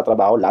po sa inyong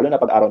katrabaho, lalo na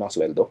pag araw ng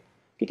sweldo.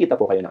 Kikita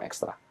po kayo ng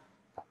extra.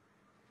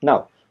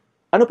 Now,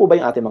 ano po ba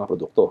yung ating mga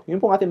produkto?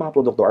 Yung pong ating mga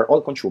produkto are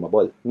all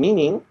consumable.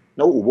 Meaning,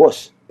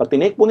 nauubos. Pag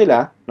tinake po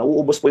nila,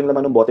 nauubos po yung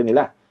laman ng bote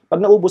nila. Pag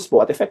naubos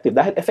po at effective,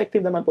 dahil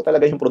effective naman po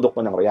talaga yung produkto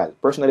ng Royale.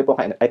 Personally po,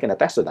 I can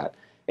attest to that.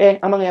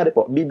 Ang mangyayari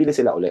po, bibili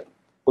sila ulit.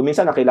 Kung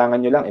minsan na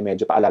kailangan nyo lang,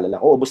 medyo paalala lang,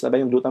 ubos na ba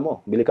yung gluta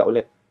mo? Bili ka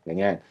ulit.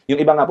 Ganyan. Yung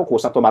iba nga po,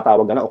 kusang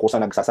tumatawag na lang o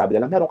kusang nagsasabi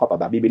na lang, meron ka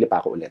pa ba? Bibili pa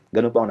ako ulit.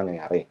 Ganun po ang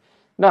nangyayari.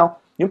 Now,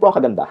 yun po ang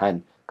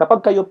kagandahan.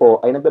 Kapag kayo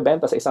po ay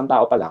nagbebenta sa isang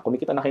tao pa lang,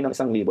 kumikita na kayo ng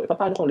 1,000,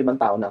 paano kung 5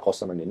 tao na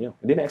customer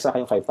ninyo? Hindi na extra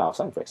kayong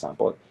 5,000, for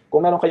example.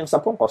 Kung meron kayong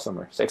 10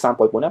 customer, sa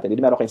example po natin,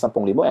 hindi meron kayong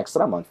 10,000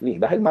 extra monthly.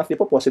 Dahil monthly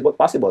po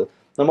possible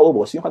na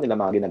maubos yung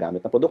kanilang mga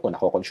ginagamit na produkto na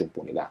ko-consume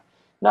po nila.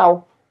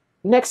 Now,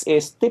 next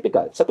is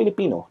typical sa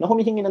Pilipino na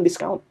humihingi ng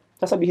discount.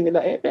 Sasabihin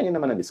nila, pengen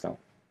naman ng discount.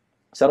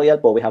 Sa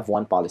Royale po, we have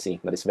one policy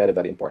that is very,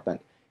 very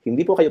important.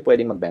 Hindi po kayo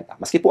pwedeng magbenta.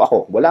 Maski po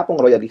ako, wala pong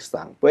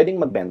royalistang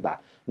pwedeng magbenta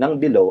ng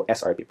below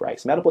SRP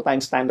price. Meron po tayong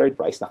standard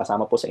price na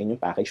kasama po sa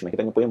inyong package. Makita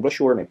niyo po yung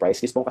brochure, may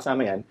price list po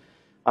kasama yan.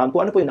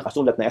 Kung ano po yung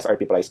nakasulat na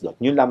SRP price doon,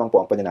 yun lamang po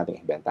ang pwede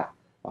nating ibenta.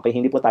 Okay,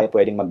 hindi po tayo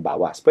pwedeng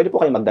magbawas. Pwede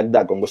po kayo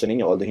magdagdag kung gusto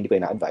niyo, although hindi ko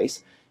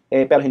na-advise,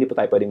 pero hindi po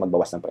tayo pwedeng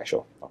magbawas ng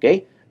presyo.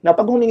 Okay? Now,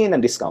 pag humingi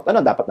ng discount,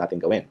 ano dapat natin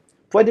gawin?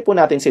 Pwede po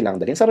natin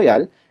silang dalhin sa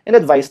Royale and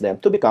advise them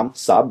to become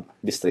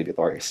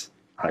sub-distributors.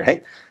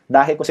 Alright?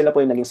 Dahil kung sila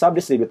po yung naging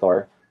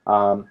sub-distributor,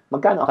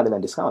 magkano ang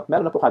kanilang discount?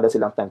 Meron na po kada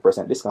silang 10%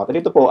 discount. At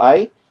ito po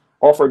ay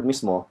offered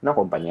mismo ng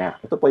kumpanya.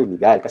 Ito po ay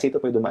legal kasi ito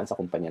po ay dumaan sa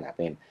kumpanya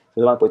natin.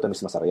 So, dumaan po ito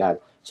mismo sa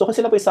Royale. So, kung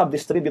sila po ay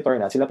sub-distributor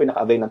na, sila po ay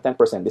naka-avail ng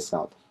 10%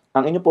 discount,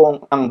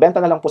 ang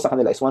benta na lang po sa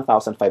kanila is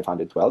 1,512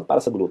 para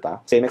sa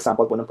gluta. Same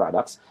example po ng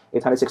products,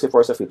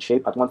 864 sa Fit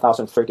Shape at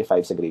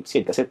 1,035 sa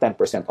Grapeseed kasi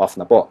 10% off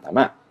na po.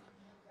 Tama?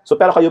 So,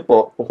 pero kayo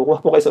po, kung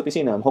kukuha po kayo sa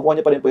opisina, makukuha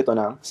niyo pa rin po ito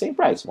ng same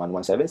price,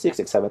 1,176,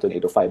 672,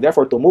 805.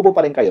 Therefore, tumubo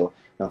pa rin kayo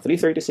ng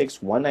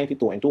 336,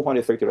 192, and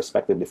 230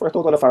 respectively for a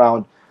total of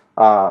around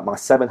mga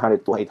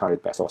 700 to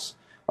 800 pesos.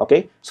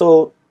 Okay?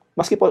 So,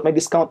 maski po may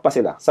discount pa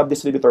sila,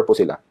 sub-distributor po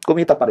sila,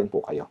 kumita pa rin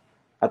po kayo.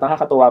 At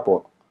nakakatuwa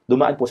po,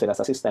 dumaan po sila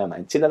sa sistema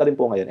and sila na rin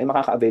po ngayon ay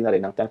makaka-avail na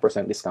rin ng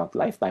 10% discount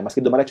lifetime. Maski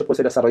dumaretso po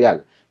sila sa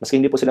Royale, maski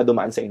hindi po sila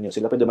dumaan sa inyo,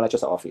 sila po dumaretso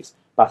sa office.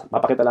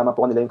 Papakita lamang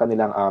po nila yung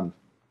kanilang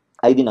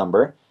ID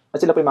number at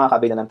sila po yung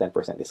makaka-avail na ng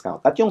 10%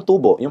 discount. At yung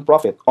tubo, yung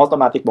profit,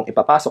 automatic pong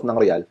ipapasok ng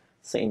Royale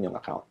sa inyong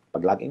account.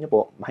 Pag login nyo po,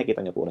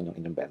 makikita nyo po rin yung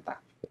inyong benta.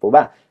 Po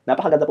ba?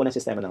 Napakaganda po ng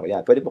sistema ng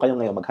Royale. Pwede po kayong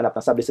ngayon maghanap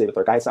ng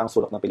sub-distributor kahit sa ang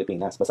sulok ng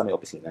Pilipinas, basta may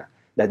opisina.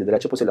 Dahil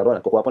diretso po sila ron,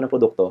 kukuha po ng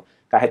produkto,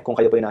 kahit kung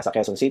kayo po ay nasa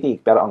Quezon City,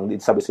 pero ang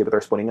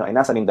sub-distributors po ninyo ay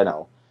nasa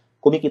Mindanao,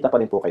 kumikita pa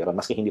rin po kayo ron,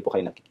 maski hindi po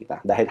kayo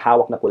nagkikita. Dahil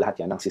hawak na po lahat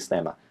yan ng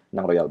sistema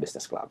ng Royale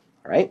Business Club.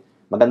 Alright?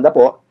 Maganda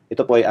po.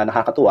 Ito po ay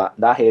nakakatuwa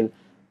dahil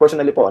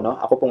personally po,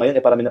 ako po ngayon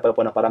ay parami na po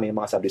ng parami yung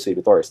mga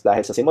sub-distributors.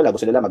 Dahil sa simula,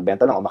 gusto nila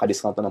magbenta lang o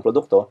makadiscount ng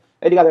produkto,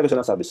 eh di gagawin gusto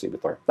ng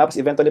sub-distributor. Tapos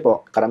eventually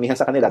po, karamihan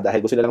sa kanila,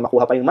 dahil gusto nila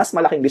makuha pa yung mas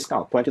malaking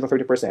discount, 20 to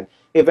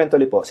 30%,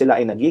 eventually po, sila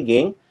ay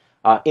nagiging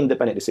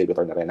independent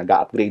distributor na rin.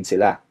 Nag-upgrade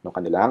sila ng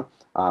kanilang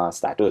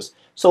status.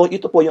 So,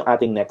 ito po yung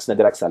ating next na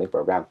direct selling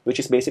program, which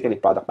is basically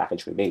product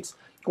package rebates.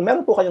 Kung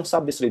meron po kayong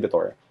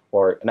sub-distributor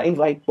or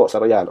na-invite po sa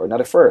Royale or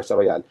na-refer sa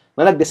Royale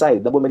na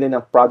nag-decide na bumili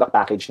ng product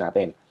package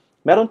natin,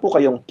 meron po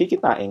kayong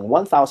kikitaing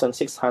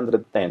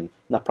 1,610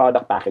 na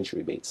product package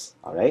rebates.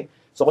 Alright?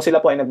 So, kung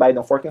sila po ay nagbayad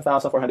ng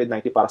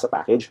 14,490 para sa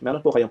package,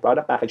 meron po kayong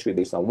product package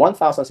rebates na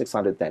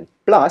 1,610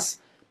 plus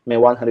may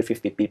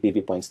 150 PPV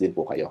points din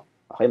po kayo.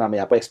 Okay,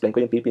 mamaya po explain ko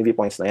yung PPV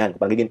points na yan.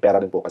 Magiging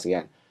pera rin po kasi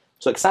yan.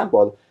 So,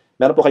 example,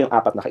 meron po kayong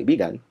 4 na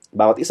kaibigan.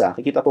 Bawat isa,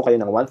 kikita po kayo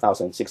ng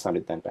 1,610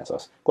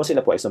 pesos kung sila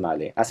po ay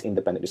sumali as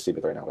independent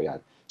distributor ng Royale.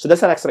 So,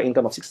 that's an extra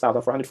income of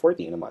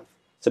 6,440 in a month.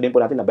 Sabihin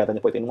po natin, nabenta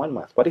niyo po ito in 1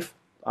 month. What if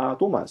 2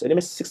 months? E di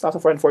may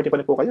 6,440 pa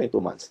rin po kayo in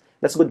 2 months.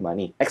 That's good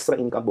money. Extra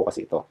income po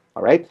kasi ito.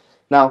 Alright?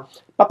 Now,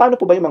 paano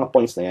po ba yung mga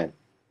points na yan?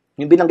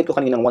 Yung binanggit ko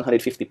kaninang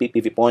 150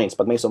 PPV points,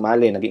 pag may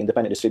sumali, naging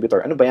independent distributor,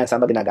 ano ba yan? Saan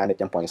ba ginagamit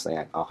yung points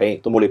na yan? Okay,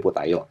 tumuloy po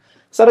tayo.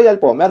 Sa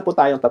Royale po, meron po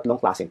tayong 3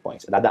 klaseng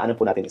points. Dadaanan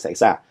po natin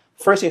isa-isa.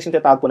 First, yung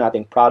tinatawag po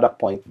nating product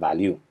point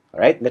value.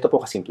 Alright? Ito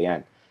po kasimple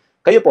yan.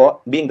 Kayo po,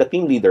 being the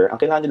team leader, ang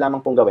kailangan nyo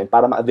lamang pong gawin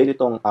para ma-avail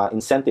itong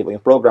incentive o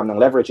yung program ng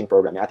leveraging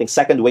program, yung ating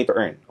second way to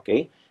earn.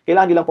 Okay?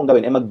 Kailangan nyo lang pong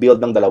gawin ay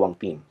mag-build ng 2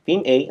 team.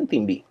 Team A and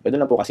Team B.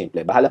 Pwede lang po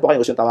kasimple. Bahala po kayo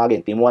gusto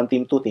tawagin. Team 1,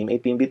 Team 2, Team A,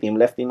 Team B, Team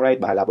left, Team right.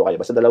 Bahala po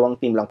kayo. Basta 2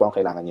 team lang po ang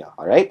kailangan nyo.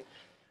 Alright?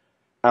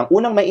 Ang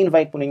unang may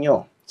invite po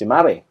ninyo, si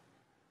Mare.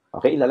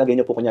 Okay, ilalagay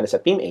nyo po kunyari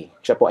sa Team A.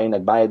 Siya po ay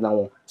nagbayad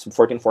ng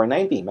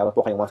 14,490. Meron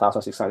po kayong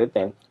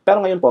 1,610.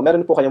 Pero ngayon po,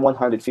 meron po kayong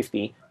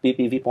 150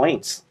 PPV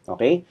points.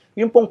 Okay?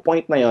 Yung pong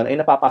point na yon ay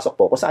napapasok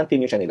po kung saan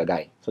team nyo siya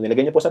nilagay. So,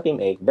 nilagay nyo po sa Team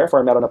A.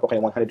 Therefore, meron na po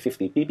kayong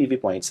 150 PPV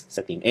points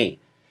sa Team A.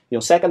 Yung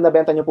second na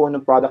benta nyo po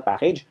ng product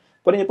package,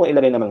 pwede nyo pong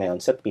ilagay naman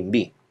ngayon sa Team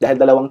B. Dahil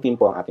 2 team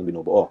po ang ating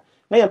binubuo.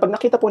 Ngayon, pag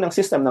nakita po ng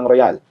system ng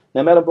Royale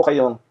na meron po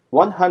kayong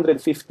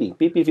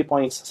 150 PPV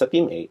points sa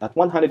Team A at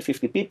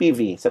 150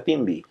 PPV sa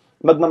Team B,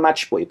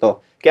 magmamatch po ito.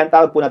 Kaya ang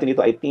tawag po natin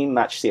dito ay Team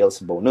Match Sales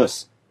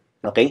Bonus.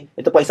 Okay?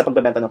 Ito po ay sa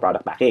pagbebenta ng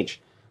product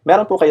package.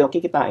 Meron po kayong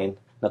kikitain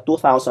na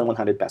 2,100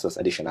 pesos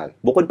additional.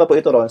 Bukod pa po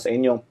ito ron sa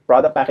inyong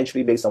product package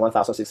rebates na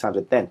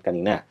 1,610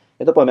 kanina.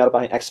 Ito po, meron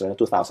pa kayong extra na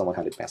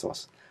 2,100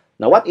 pesos.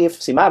 Now, what if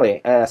si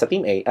Mare sa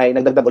Team A ay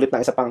nagdagdag ulit ng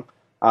isa pang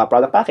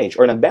product package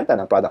or nagbenta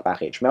ng product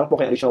package? Meron po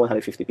kayong additional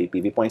 150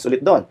 PPV points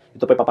ulit doon.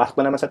 Ito po papasok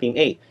po naman sa Team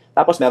A.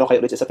 Tapos meron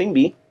kayo ulit sa Team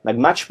B,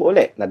 nag-match po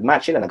ulit.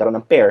 Nag-match sila,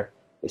 nagkaroon ng pair.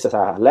 Isa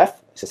sa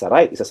left, isa sa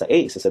right, isa sa A,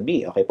 isa sa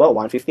B. Okay po,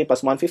 150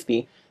 plus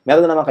 150.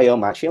 Meron na naman kayo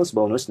match sales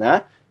bonus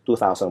na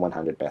 2,100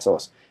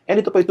 pesos. And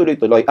ito po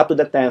tuloy-tuloy up to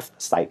the 10th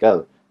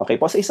cycle. Okay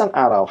po, sa isang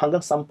araw, hanggang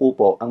 10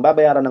 po ang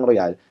babayaran ng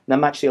Royale na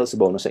match sales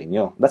bonus sa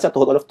inyo. That's a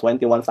total of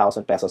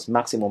 21,000 pesos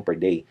maximum per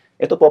day.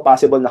 Ito po,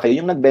 possible na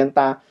kayo yung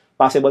nagbenta,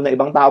 possible na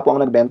ibang tao po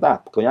ang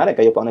nagbenta. Kunyari,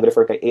 kayo po ang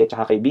nag-refer kay A at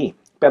saka kay B.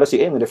 Pero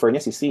si A, nag-refer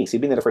niya si C. Si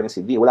B, nag-refer niya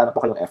si D. Wala na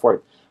po kayong effort.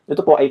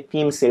 Ito po ay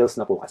team sales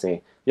na po kasi.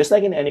 Just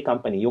like in any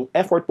company, yung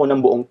effort po ng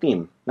buong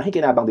team,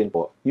 nakikinabang din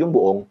po yung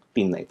buong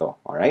team na ito.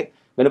 Alright?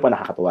 Ganun po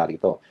nakakatuwa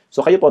rito.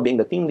 So kayo po being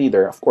the team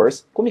leader, of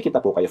course, kumikita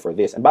po kayo for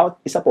this. And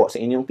bawat isa po sa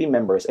inyong team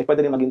members ay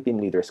pwede rin maging team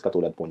leaders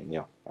katulad po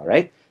ninyo.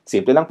 Alright?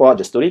 Simple lang po.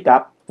 Just to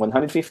recap,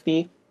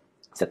 150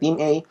 sa Team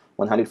A,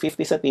 150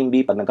 sa Team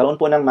B. Pag nagkaroon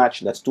po ng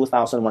match, that's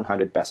 2,100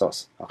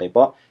 pesos. Okay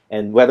po?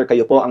 And whether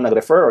kayo po ang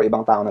nag-refer or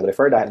ibang tao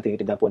nag-refer dahil ang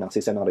tinitignan po ng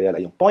system ng Royale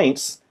ay yung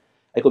points,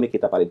 ay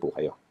kumikita pa rin po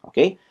kayo.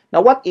 Okay?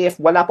 Now, what if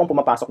wala pong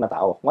pumapasok na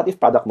tao? What if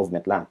product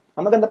movement lang?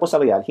 Ang maganda po sa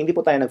Royale, hindi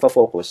po tayo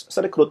nagfo-focus sa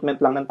recruitment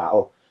lang ng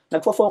tao.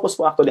 Nagfo-focus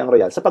po actually ang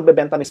Royale sa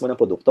pagbebenta mismo ng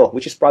produkto,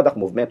 which is product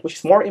movement, which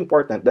is more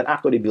important than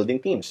actually building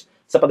teams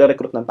sa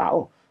pag-recruit ng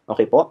tao.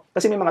 Okay po?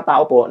 Kasi may mga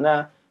tao po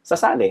na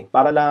sasali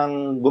para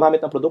lang gumamit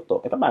ng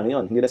produkto. Paano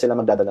yun? Hindi na sila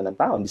magdadala ng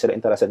tao, hindi sila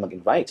interested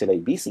mag-invite, sila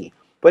ay busy.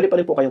 Pwede pa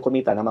rin po kayong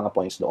kumita ng mga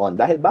points doon.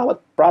 Dahil bawat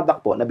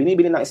product po na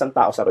binibili ng isang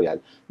tao sa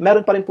Royale,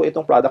 meron pa rin po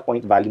itong product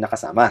point value na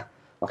kasama.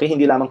 Okay,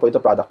 hindi lamang po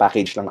ito product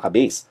package lang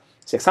naka-base.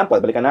 For example,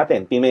 balikan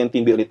natin, Team A and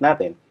Team B ulit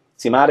natin.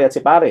 Si Mare at si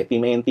Pare,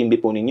 Team A and Team B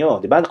po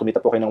ninyo. Diba? Kumita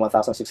po kayo ng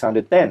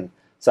 1,610.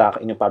 sa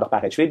inyong product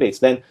package rebates.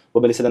 Then,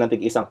 bumili sila ng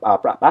tig-isang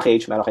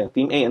package. Meron kayong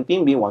Team A and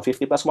Team B,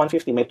 150 plus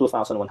 150, may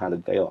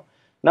 2,100 kayo.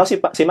 Now, si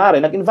Mare,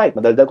 nag-invite.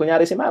 Madaldal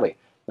kunyari si Mare.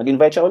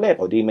 Nag-invite siya ulit.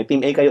 O di, may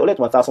Team A kayo ulit,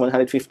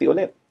 1,150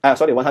 ulit.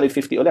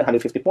 150 ulit,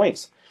 150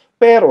 points.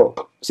 Pero,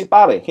 si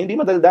Pare, hindi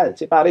madaldal.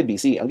 Si Pare,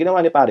 busy. Ang ginawa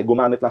ni Pare,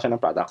 gumamit lang siya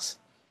ng products.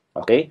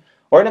 Okay?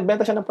 Or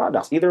nagbenta siya ng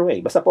products. Either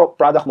way. Basta po,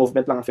 product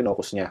movement lang ang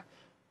finocus niya.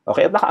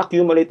 Okay? At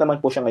naka-accumulate naman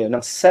po siya ngayon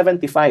ng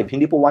 75.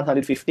 Hindi po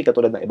 150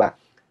 katulad ng iba.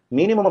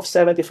 Minimum of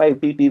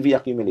 75 PPV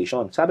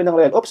accumulation. Sabi ng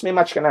Royale, oops, may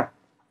match ka na.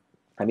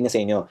 Sabi niya sa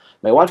inyo,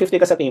 may 150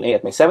 ka sa Team A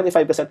at may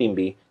 75 ka sa Team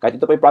B. Kahit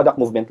ito po yung product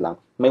movement lang,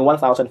 may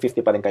 1,050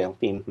 pa rin kayong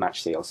team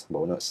match sales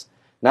bonus.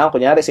 Now,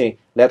 kunyari si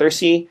letter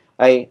C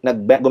ay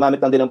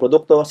gumamit lang din ng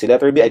produkto, si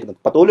letter B ay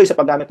patuloy sa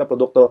paggamit ng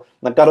produkto,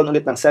 nagkaroon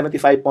ulit ng 75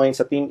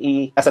 points sa Team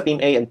sa Team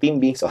A and Team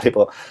B,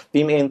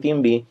 Team A and Team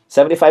B,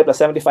 75 plus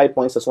 75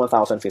 points is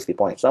 1,050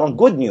 points. So, ang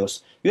good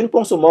news, yun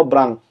pong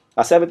sumobrang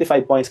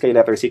 75 points kay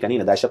letter C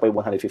kanina dahil siya pa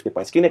yung 150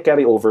 points.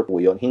 Kine-carry over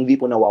po yun. Hindi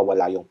po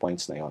nawawala yung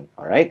points na yun.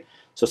 Alright?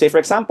 So, say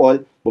for example,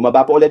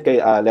 bumaba po ulit kay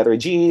letter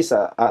G,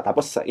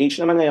 tapos sa H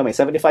naman ngayon, may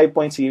 75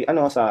 points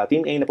sa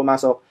Team A na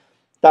pumasok.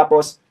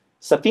 Tapos,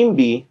 sa Team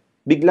B,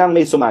 biglang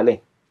may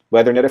sumali.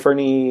 Whether ni-refer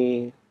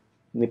ni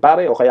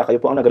pare o kaya kayo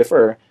po ang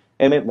nag-refer,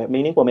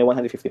 meaning po may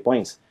 150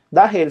 points.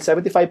 Dahil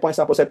 75 points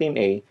na po sa Team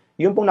A,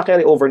 yung pong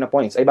na-carry over na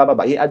points ay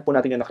bababa. I-add po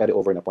natin yung na-carry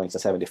over na points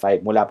sa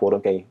 75 mula po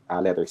ron kay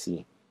letter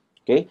C.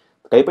 Okay?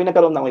 Kayo po yung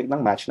nagkaroon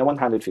ng match na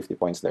 150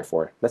 points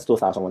therefore. That's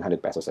 2,100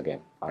 pesos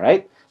again.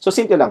 Alright? So,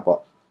 simple lang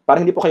po.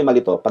 Para hindi po kayo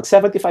malito, pag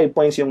 75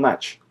 points yung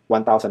match,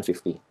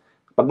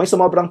 1,050. Pag may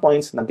sumobrang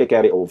points,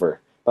 nagke-carry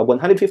over. Pag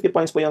 150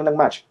 points po yung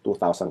nag-match,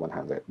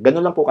 2,100.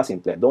 Ganun lang po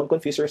kasimple. Don't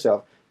confuse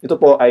yourself. Ito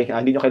po ay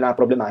hindi nyo kailangan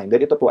problemahin.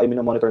 Dahil ito po ay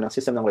minomonitor ng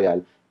system ng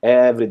Royale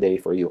every day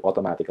for you,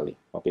 automatically.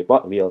 Okay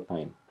po? Real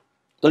time.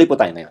 Tuloy po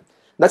tayo na yan.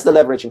 That's the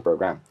leveraging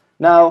program.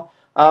 Now,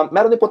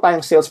 meron din po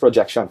tayong sales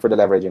projection for the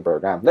leveraging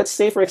program. Let's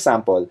say, for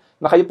example,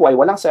 na kayo po ay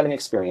walang selling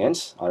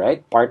experience,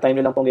 alright?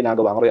 Part-time nyo lang pong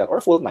ginagawa ang Royale or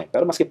full-time.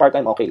 Pero maski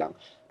part-time, okay lang.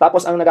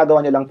 Tapos, ang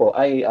nagagawa nyo lang po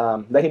ay,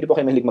 dahil hindi po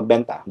kayo mahilig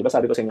magbenta, di ba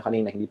sabi ko sa inyo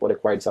kanina, hindi po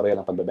required sa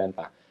Royale ang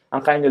pagbebenta. Ang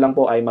kaya nyo lang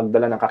po ay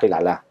magdala ng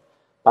kakilala.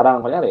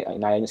 Parang, kunyari,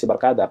 inaya nyo si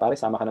Barkada, pare,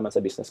 sama ka naman sa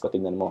business ko,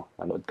 tignan mo,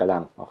 manood ka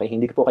lang. Okay?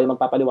 Hindi po kayo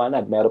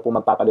magpapaliwanag. Meron po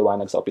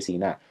magpapaliwanag sa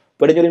opisina.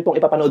 Pwede nyo rin pong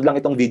ipapanood lang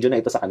itong video na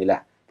ito sa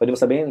kanila. Pwede mo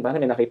sabihin, parang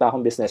may nakita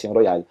akong business yung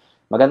Royale.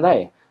 Maganda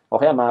eh. O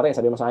kaya, Mare,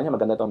 sabi mo sa kanya,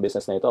 maganda itong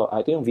business na ito.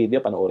 Ito yung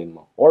video, panoorin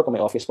mo. Or kung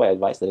may office po,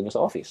 advice, dalhin nyo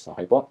sa office.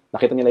 Okay po?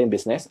 Nakita nila yung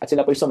business at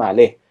sila po yung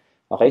sumali.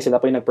 Okay? Sila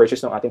po yung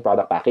nag-purchase ng ating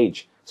product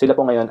package. Sila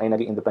po ngayon ay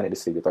naging independent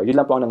distributor. Yun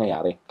lang po ang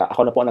nangyayari.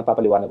 Ako na po ang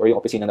nagpapaliwanag or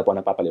yung opisina na po ang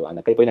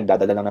nagpapaliwanag. Kayo po yung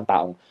nagdadala lang ng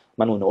taong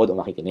manunood o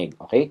makikinig.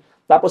 Okay?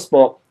 Tapos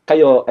po,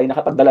 kayo ay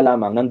nakapagdala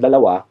lamang ng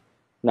dalawa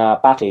na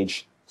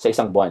package sa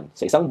isang buwan.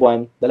 Sa isang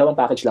buwan, dalawang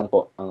package lang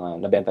po ang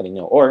nabenta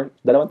ninyo. Or,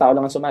 dalawang tao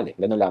lang ang sumali.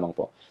 Ganun lamang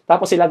po.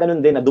 Tapos sila ganun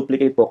din,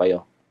 na-duplicate po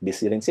kayo.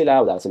 Busy rin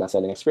sila, wala silang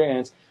selling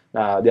experience,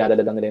 na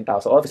dinadala lang nila yung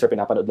tao sa office or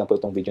pinapanood lang po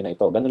itong video na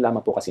ito. Ganun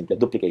lamang po kasimple,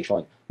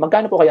 duplication.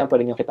 Magkano po kaya ang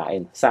pwede nyo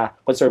kitain sa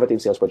conservative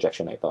sales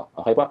projection na ito?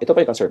 Okay po? Ito po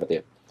yung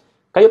conservative.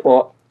 Kayo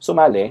po,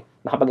 sumali,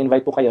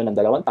 nakapag-invite po kayo ng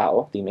dalawang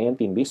tao, Team A and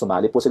Team B,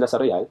 sumali po sila sa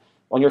Royale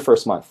on your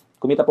first month.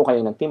 Kumita po kayo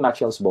ng Team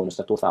Match Sales bonus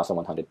na 2,100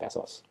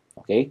 pesos.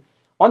 Okay?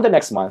 On the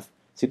next month,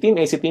 si Team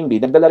A, si Team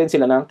B, nagdala rin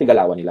sila ng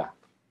tigalawa nila.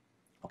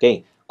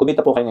 Okay?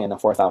 Kumita po kayo ngayon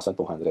ng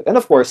 4,200. And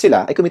of course,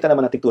 sila ay kumita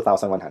naman ng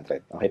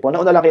 2,100. Okay po?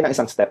 Nauna lang kayo ng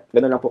isang step.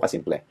 Ganun lang po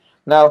kasimple.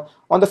 Now,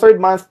 on the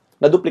third month,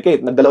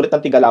 na-duplicate. Nagdala ulit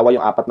ng tigalawa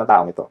yung apat na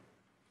taong ito.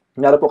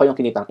 Meron po kayong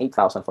kinitang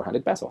 8,400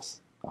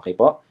 pesos. Okay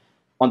po?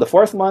 On the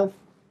fourth month,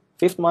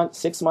 fifth month,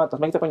 sixth month,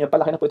 makikita po nyo,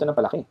 palaki na po ito ng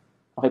palaki.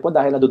 Okay po?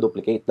 Dahil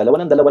na-duplicate.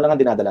 Dalawa lang ang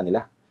dinadala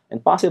nila.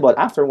 And possible,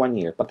 after 1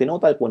 year, pag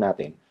tinotal po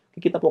natin,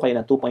 kikita po kayo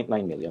ng 2.9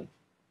 million.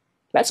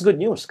 That's good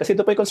news. Kasi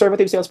ito po yung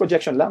conservative sales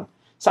projection lang.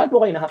 Saan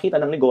po kayo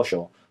nakakita ng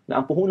negosyo na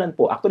ang puhunan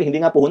po, actually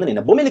hindi nga puhunan na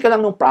bumili ka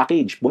lang ng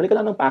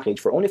package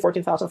for only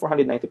 14,490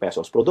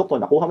 pesos. Produkto,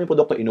 nakuha mo yung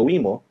produkto,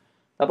 inuwi mo,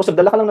 tapos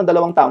nagdala ka lang ng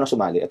dalawang tao na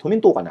sumali at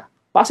huminto ka na.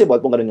 Possible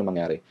kung ganun yung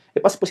mangyari.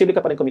 Posible ka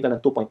pa rin kumita ng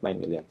 2.9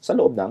 million sa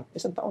loob ng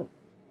isang taon.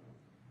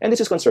 And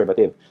this is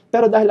conservative.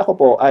 Pero dahil ako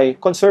po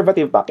ay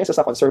conservative pa kesa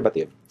sa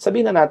conservative,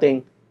 sabihin na natin,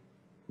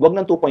 wag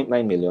ng 2.9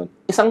 million,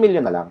 1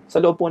 million na lang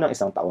sa loob po ng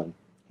isang taon.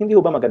 Hindi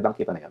ho ba magandang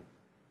kita na yan?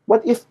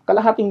 What if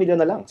kalahating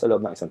milyon na lang sa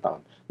loob ng isang taon?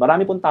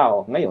 Marami pong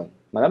tao ngayon,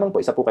 malamang po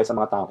isa po kayo sa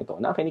mga taong ito,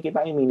 na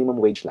kinikita ay minimum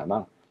wage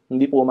lamang.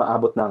 Hindi po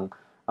maabot ng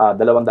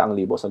 200,000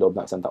 sa loob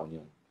ng isang taon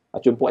yun.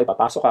 At yun po ay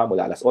papasok ka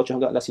mula alas 8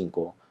 hanggang alas 5,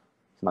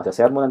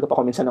 masasermonan ka pa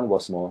kuminsan ng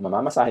boss mo,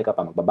 mamamasahe ka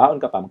pa, magbabaon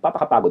ka pa,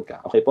 magpapakapagod ka.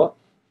 Okay po?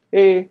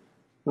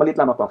 Malit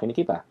lamang po ang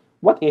kinikita.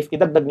 What if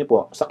idagdag niyo po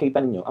sa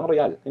kita ninyo ang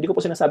Royale? Hindi ko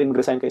po sinasabing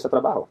mag-resign kayo sa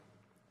trabaho.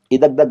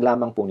 Idagdag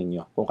lamang po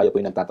ninyo. Kung kayo po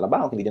yung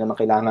nagtatrabaho, hindi naman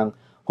kailangang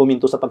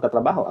huminto sa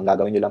pagtatrabaho. Ang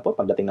gagawin nyo lang po,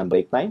 pagdating ng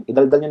break time,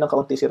 idaldal nyo ng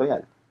kaunti si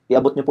Royale.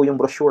 Iabot nyo po yung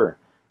brochure.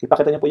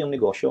 Ipakita nyo po yung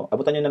negosyo.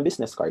 Abutan nyo ng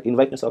business card.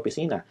 Invite nyo sa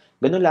opisina.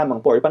 Ganun lamang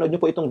po. Ipanood nyo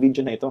po itong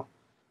video na ito.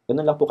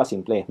 Ganun lang po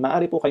kasimple.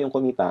 Maaari po kayong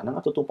kumita ng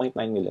up to 2.9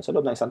 million sa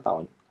loob ng isang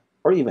taon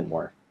or even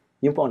more.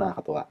 Yun po ang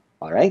nakakatuwa.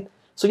 Alright?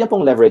 So yan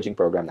pong leveraging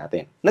program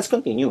natin. Let's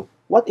continue.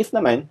 What if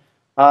naman,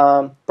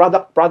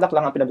 product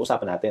lang ang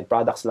pinag-usapan natin.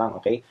 Products lang,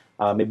 okay?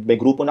 May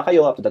grupo na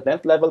kayo up to the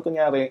 10th level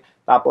kunyari.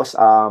 Tapos,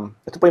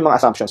 ito po yung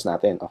mga assumptions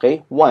natin,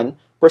 okay? One,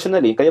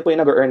 personally, kayo po yung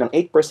nag-earn ng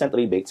 8%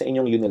 rebate sa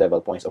inyong uni-level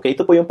points. Okay,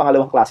 ito po yung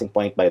pangalawang klaseng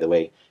point, by the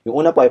way. Yung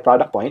una po ay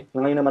product point,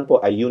 ngayon naman po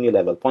ay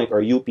uni-level point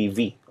or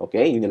UPV,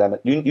 okay?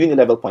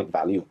 Uni-level point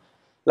value.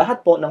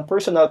 Lahat po ng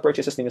personal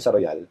purchases ninyo sa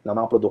Royale, ng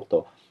mga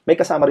produkto, may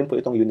kasama rin po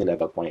itong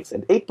uni-level points.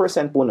 And 8%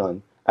 po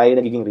nun ay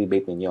nagiging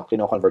rebate ninyo.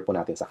 Kino-convert po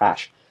natin sa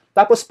cash.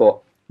 Tapos po,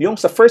 yung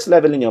sa first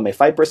level niyo may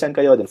 5%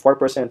 kayo, then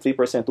 4%, 3%,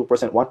 2%,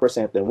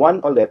 1%, then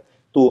 1 ulit,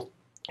 2,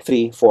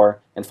 3,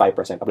 4, and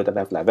 5% up to the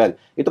 10th level.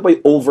 Ito po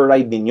yung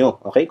override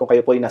ninyo. Okay? Kung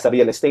kayo po yung nasa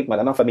real estate,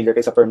 malamang familiar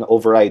kayo sa term na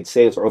override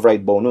sales or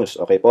override bonus.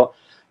 Okay po?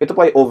 Ito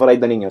po ay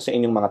override na ninyo sa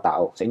inyong mga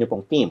tao, sa inyong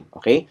pong team.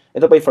 Okay?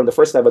 Ito po ay from the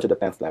first level to the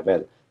 10th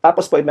level.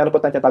 Tapos po, meron po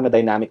tayong tinatawag na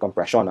dynamic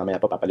compression.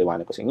 Mamaya po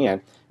papaliwanag ko sa inyo yan.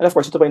 And of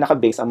course, ito po ay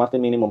naka-base ang monthly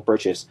minimum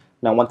purchase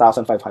ng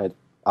 1,500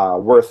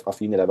 worth of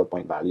uni-level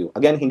point value.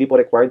 Again, hindi po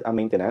required ang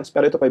maintenance,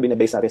 pero ito po ay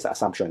binabase natin sa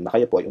assumption na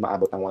kayo po ay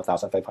umaabot ng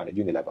 1,500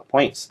 uni-level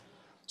points.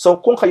 So,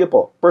 kung kayo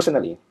po,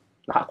 personally,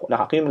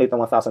 naka-accumulate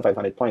ng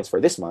 1,500 points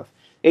for this month,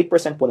 8%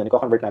 po na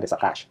niko-convert natin sa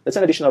cash. That's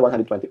an additional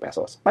 120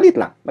 pesos. Maliit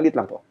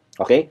lang po.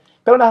 Okay?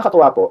 Pero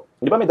nakakatuwa po,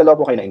 di ba may dalawa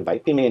po kayo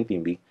na-invite, Team A and Team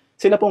B?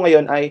 Sila po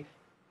ngayon ay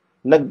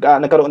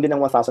nagkaroon din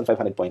ng 1,500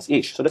 points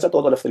each. So, that's a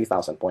total of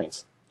 3,000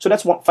 points. So,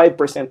 that's 5%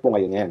 po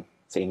ngayon yan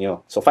sa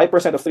inyo. So, 5%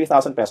 of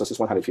 3,000 pesos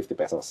is 150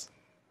 pesos.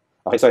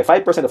 Okay, sorry,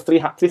 5% of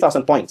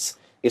 3,000 points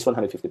is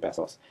 150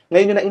 pesos.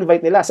 Ngayon yung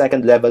na-invite nila, second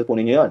level po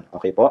ninyo yun.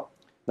 Okay po?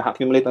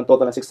 Naka-accumulate ng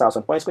total ng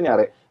 6,000 points.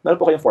 Kunyari, meron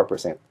po kayong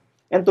 4%.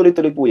 And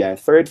tuloy-tuloy po yan,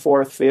 3rd,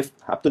 4th, 5th,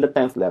 up to the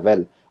 10th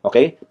level.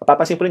 Okay?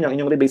 Mapapansin po ninyo, ang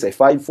inyong rebates ay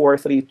 5,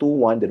 4, 3, 2,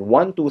 1, then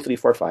 1, 2, 3,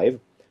 4,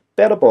 5.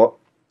 Pero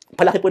po,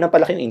 palaki po ng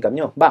palaki yung income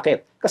nyo.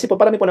 Bakit? Kasi po,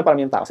 parami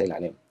yung tao sa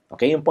ilalim.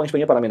 Okay? Yung points po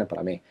nyo, parami ng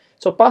parami.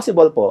 So,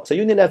 possible po, sa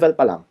uni-level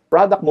pa lang,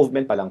 product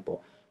movement pa lang po,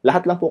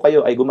 lahat lang po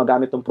kayo ay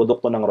gumagamit ng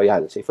produkto ng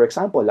Royale. Say, for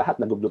example,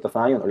 lahat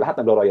nag-glutathione or lahat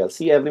naglo-Royale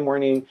C every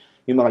morning,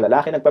 yung mga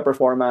lalaki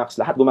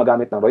nagpa-Performax, lahat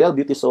gumagamit ng Royale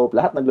Beauty Soap,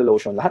 lahat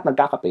naglo-lotion, lahat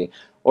nagkakape,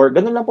 or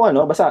ganun lang po,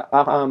 ano, basta,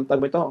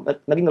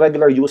 naging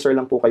regular user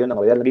lang po kayo ng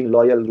Royale, naging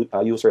loyal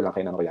user lang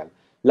kayo ng Royale.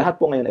 Lahat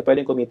po ngayon ay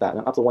pwedeng kumita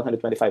ng up to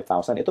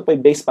 125,000. Ito po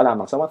ay base pa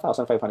lamang sa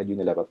 1,500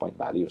 uni-level point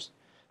values.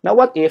 Now,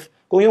 what if,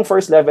 kung yung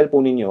first level po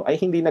ninyo ay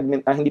hindi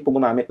po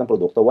gumamit ng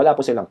produkto, wala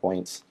po silang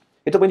points?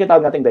 Ito po yung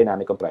tawag nating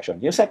dynamic compression.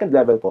 Yung second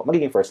level po,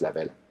 magiging first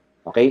level.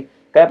 Okay?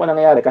 Kaya po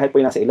nangyayari, kahit po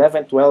yung nasa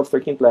 11th, 12th,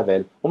 13th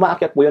level,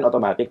 umaakyat po yun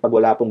automatic pag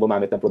wala pong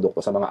gumamit ng produkto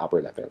sa mga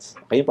upper levels.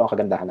 Okay? Yun po ang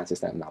kagandahan ng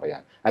system ng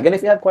Royale. Again,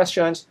 if you have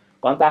questions,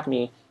 contact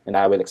me and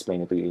I will explain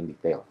it to you in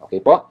detail.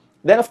 Okay po?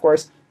 Then, of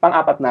course,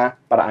 pang-apat na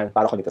paraan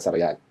para kumita sa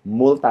Royale,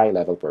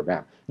 multi-level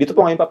program. Dito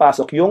po ngayon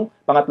papasok yung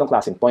pangatlong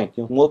klaseng point,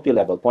 yung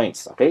multi-level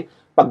points. Okay?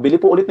 Pagbili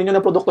po ulit ninyo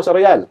ng produkto sa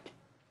Royale,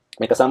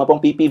 may kasama pong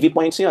PPV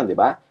points yun, di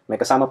ba? May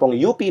kasama pong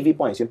UPV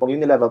points, yun pong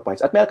uni-level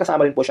points. At may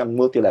kasama rin po siyang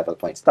multi-level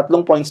points. 3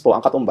 points po ang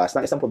katumbas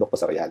ng isang produkto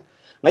sa Royale.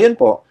 Ngayon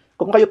po,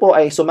 kung kayo po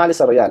ay sumali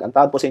sa Royale, ang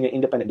tawag po sa inyo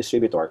independent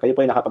distributor, kayo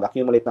po ay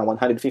nakapag-accumulate ng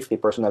 150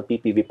 personal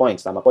PPV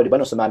points. Tama po, di ba?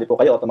 Nung sumali po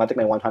kayo, automatic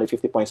may 150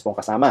 points pong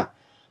kasama.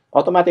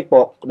 Automatic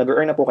po,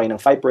 nag-earn na po kayo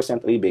ng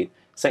 5% rebate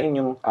sa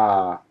inyong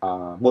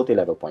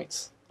multi-level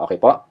points. Okay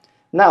po?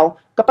 Now,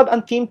 kapag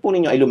ang team po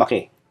ninyo ay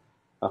lumaki,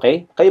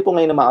 okay? Kayo po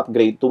ngayon na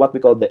ma-upgrade to what we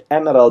call the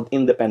Emerald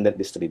Independent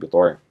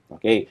Distributor.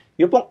 Okay?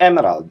 Yung pong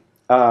Emerald,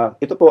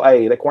 ito po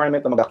ay requirement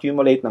na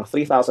mag-accumulate ng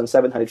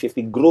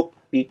 3,750 group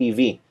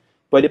PPV.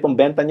 Pwede pong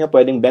benta nyo,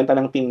 pwedeng benta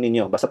ng team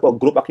ninyo. Basta po,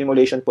 group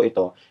accumulation po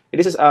ito.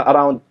 This is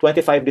around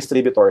 25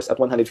 distributors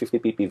at 150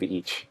 PPV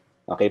each.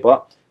 Okay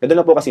po? Ganun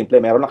lang po kasimple.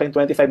 Meron na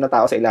kayong 25 na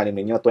tao sa ilalim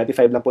ninyo.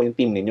 25 lang po yung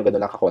team ninyo.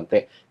 Ganun lang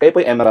kakonti. Kayo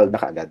po yung Emerald na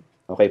kaagad.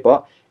 Okay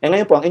po? E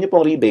ngayon po, ang inyo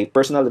pong rebate,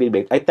 personal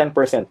rebate, ay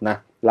 10%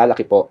 na.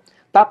 Lalaki po.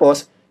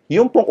 Tapos,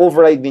 yung pong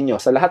override ninyo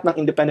sa lahat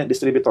ng independent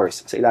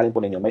distributors sa ilalim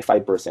po ninyo, may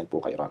 5% po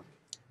kayo ron.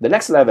 The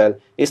next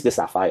level is the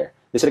Sapphire.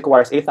 This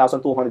requires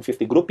 8,250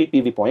 group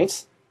PPV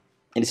points,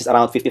 and this is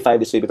around 55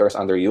 distributors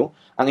under you.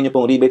 Ang inyo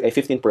pong rebate ay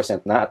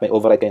 15% na at may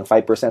override kayong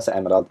 5% sa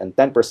Emerald and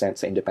 10%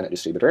 sa independent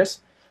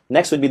distributors.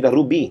 Next would be the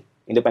Ruby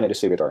independent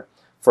distributor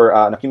for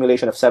an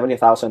accumulation of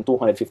 70,250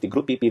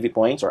 group PPV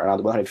points or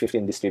around 115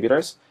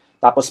 distributors.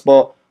 Tapos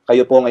po,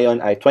 kayo po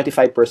ngayon ay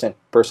 25%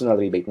 personal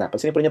rebate na.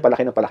 Pansinin po niyo,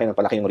 palaki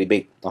yung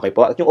rebate. Okay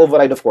po? At yung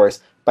override, of course,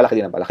 palaki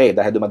din ang palaki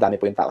dahil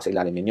dumadami po yung tao sa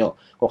ilalim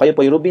ninyo. Kung kayo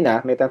po yung Ruby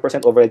na, may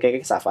 10% override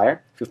kay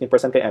Sapphire,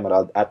 15% kay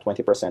Emerald, at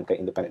 20% kay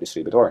Independent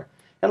Distributor.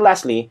 And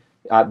lastly,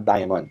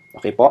 Diamond.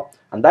 Okay po?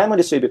 Ang Diamond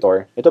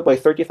Distributor, ito po ay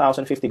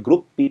 30,050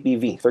 group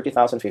PPV.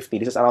 30,050.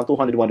 This is around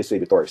 201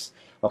 distributors.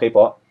 Okay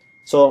po?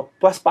 So,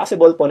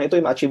 possible po na ito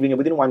yung ma-achieve nyo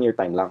within 1 year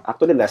time lang.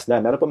 Actually, less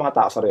than. Meron po mga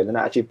tao sa Royale na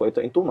na-achieve po ito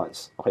in 2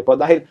 months. Okay po?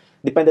 Dahil,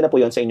 depende na po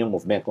yon sa inyong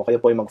movement. Kung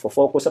kayo po yung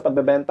magfo-focus sa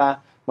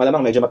pagbebenta,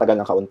 malamang medyo matagal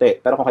ng kaunti.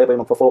 Pero kung kayo po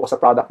yung magfo-focus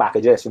sa product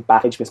packages, yung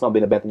package mismo ang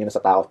binibenta nyo na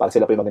sa tao para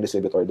sila po yung maging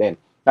distributor din.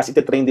 Kasi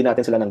ititrain din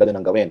natin sila ng ganun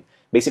ang gawin.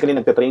 Basically,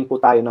 nagtitrain po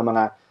tayo ng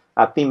mga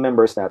team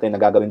members natin na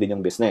gagawin din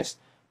yung business.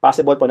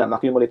 Possible po na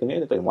ma-accumulate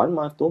nyo ito yung 1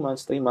 month, 2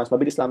 months, 3 months.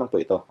 Mabilis lamang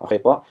po ito. Okay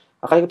po?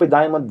 Kaya po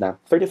diamond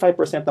na,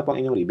 35% na po ang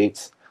inyong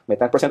rebates. May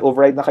 10%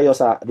 override na kayo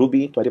sa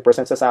Ruby,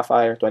 20% sa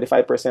Sapphire,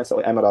 25% sa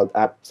Emerald,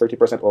 at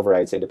 30%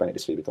 override sa independent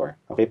distributor.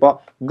 Okay po?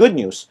 Good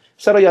news,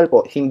 sa Royale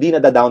po, hindi na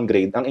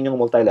da-downgrade ang inyong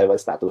multi-level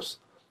status.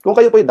 Kung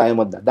kayo po yung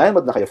diamond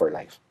na kayo for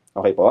life.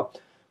 Okay po?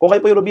 Kung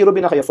kayo po yung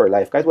ruby na kayo for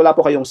life, kahit wala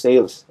po kayong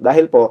sales,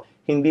 dahil po,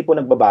 hindi po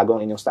nagbabago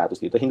ang inyong status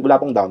dito.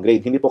 Wala pong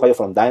downgrade. Hindi po kayo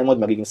from diamond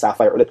magiging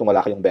sapphire ulit kung wala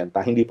kayong benta.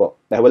 Hindi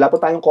po. Dahil wala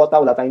po tayong quota,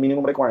 wala tayong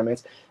minimum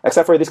requirements.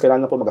 Except for this,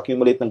 kailangan po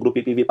mag-accumulate ng group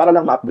PPV para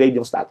lang ma-upgrade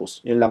yung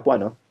status. Yun lang po,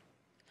 ano?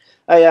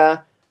 Ay,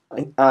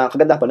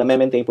 kaganda po na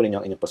maintain po ninyo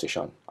ang inyong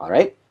position.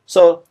 Alright?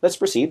 So, let's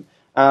proceed.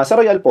 Sa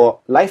Royale po,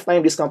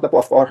 lifetime discount na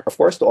po of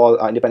course to all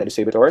independent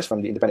distributors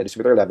from the independent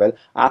distributor level.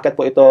 Aakyat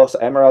po ito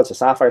sa Emerald, sa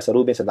Sapphire, sa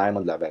Ruby, sa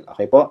Diamond level.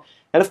 Okay po?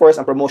 And of course,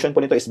 ang promotion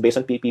po nito is based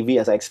on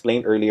PPV as I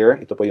explained earlier.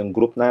 Ito po yung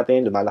group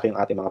natin, lumalaki yung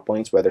ating mga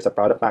points whether sa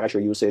product package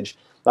or usage.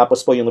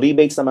 Tapos po yung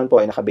rebates naman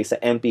po ay nakabase sa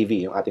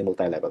MPV, yung ating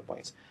multi-level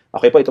points.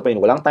 Okay po, ito po yung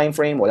walang time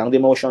frame, walang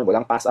demotion,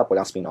 walang pass-up,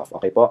 walang spin-off.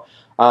 Okay po?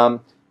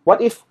 What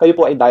if kayo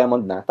po ay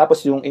Diamond na,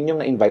 tapos yung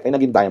inyong na-invite ay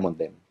naging Diamond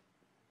din?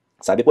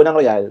 Sabi po ng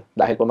Royale,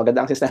 dahil po maganda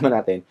ang sistema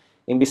natin,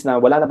 imbis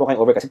na wala na po kayong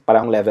over kasi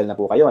parang level na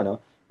po kayo,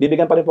 ano?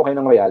 Bibigyan pa rin po kayo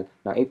ng Royale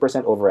ng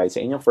 8% override sa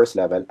inyong first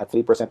level at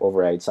 3%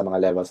 override sa mga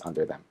levels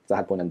under them. Sa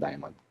lahat po ng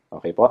Diamond.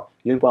 Okay po?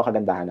 Yun po ang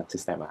kagandahan ng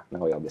sistema ng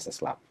Royale Business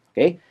Club.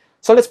 Okay?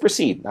 So let's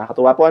proceed.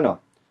 Nakakatuwa po, ano?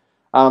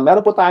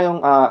 Meron po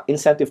tayong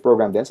incentive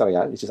program din sa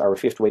Royale, which is our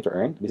fifth way to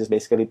earn. This is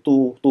basically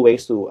two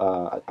ways to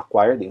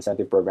acquire the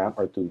incentive program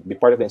or to be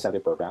part of the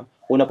incentive program.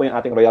 Una po yung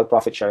ating Royale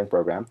Profit Sharing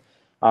Program.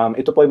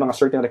 Ito po yung mga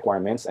certain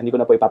requirements. Hindi ko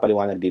na po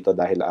ipapaliwanag dito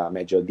dahil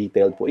medyo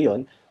detailed po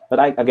iyon.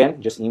 But again,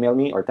 just email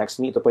me or text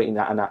me. Ito po yung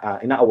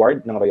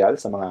ina-award ng Royale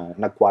sa mga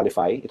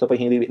nag-qualify. Ito po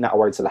yung hindi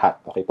ina-award sa lahat.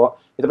 Okay po?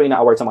 Ito po yung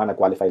ina-award sa mga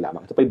nag-qualify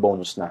lamang. Ito po yung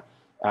bonus na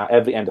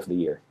every end of the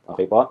year.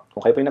 Okay po?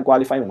 Kung kayo po yung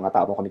nag-qualify, may mga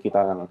tao pong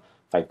kumikita ng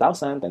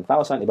 5,000,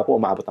 10,000, iba po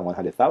umabot ng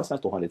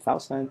 100,000,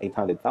 200,000,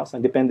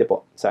 800,000. Depende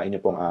po sa inyo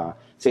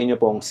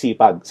pong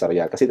sipag sa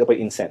Royale. Kasi ito po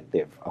yung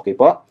incentive. Okay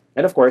po?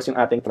 And of course, yung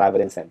ating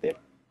travel incentive.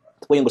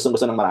 Ito po yung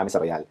gustong-gusto ng marami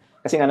sa Royale.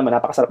 Kasi nga naman,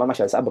 napakasarap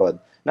mamasyal sa abroad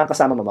na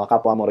kasama mo mga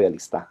kapwa mo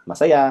realista.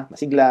 Masaya,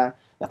 masigla,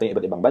 natin yung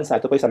iba't ibang bansa.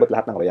 Ito po yung sagot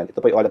lahat ng Royale. Ito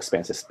po yung all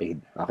expenses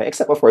paid. Okay?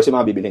 Except of course yung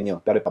mga bibilin nyo.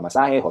 Pero yung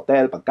pamasahe,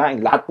 hotel, pagkain,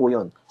 lahat po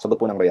yun. Sagot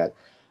po ng Royale.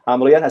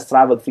 Royale has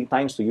traveled 3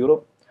 times to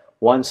Europe.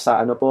 Once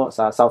sa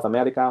sa South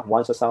America,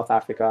 once sa South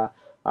Africa,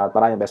 at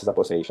maraming beses na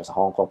po sa Asia, sa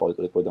Hong Kong,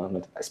 ulit po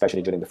doon,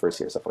 especially during the first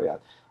years of Royale.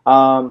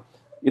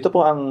 Ito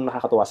po ang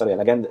nakakatuwa sa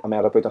Royale. Again,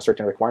 meron po itong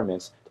certain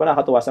requirements. Ito po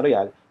nakakatuwa sa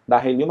Royale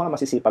dahil yung mga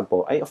masisipag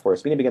po ay, of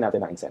course, binibigyan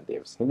natin ng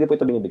incentives. Hindi po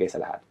ito binibigay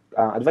sa lahat.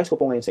 Advice ko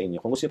po ngayon sa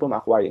inyo, kung gusto niyo po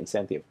ma-acquire yung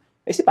incentive,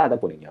 ay sipagan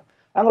po ninyo.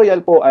 Ang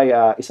Royale po ay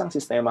isang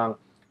sistemang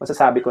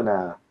masasabi ko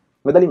na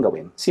madaling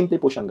gawin. Simple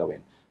po siyang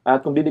gawin.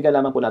 At kung bibigyan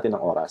lamang po natin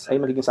ng oras, ay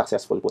magiging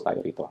successful po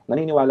tayo rito.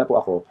 Naniniwala po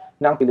ako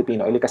na ang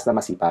Pilipino ay likas na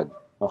masipag.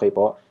 Okay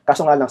po?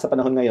 Kaso nga lang sa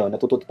panahon ngayon,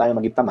 natututo tayo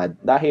maging tamad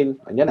dahil,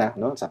 andyan na,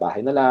 no? Sa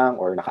bahay na lang,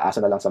 or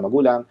nakaasa na lang sa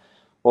magulang,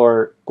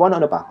 or kung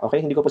ano-ano pa. Okay?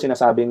 Hindi ko po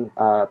sinasabing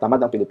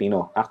tamad ang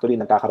Pilipino. Actually,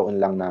 nagkakaroon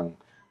lang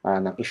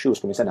ng issues.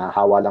 Kung minsan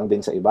nahahawa lang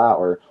din sa iba,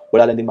 or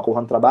wala lang din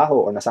makuhang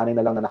trabaho, or nasanay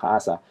na lang na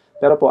nakaasa.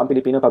 Pero po, ang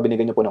Pilipino, pag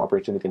binigyan nyo po ng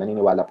opportunity,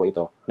 naniniwala po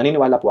ito.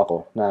 Naniniwala po ako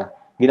na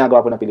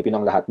ginagawa po ng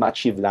Pilipino ang lahat,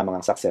 ma-achieve lamang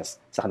ang success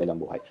sa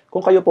kanilang buhay. Kung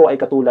kayo po ay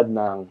katulad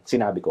ng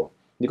sinabi ko,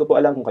 hindi ko po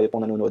alam kung kayo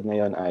pong nanonood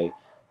ngayon ay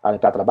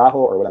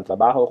nagtatrabaho or walang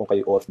trabaho, kung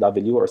kayo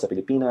OFW or sa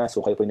Pilipinas,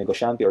 kung kayo po ay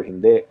negosyante or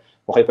hindi,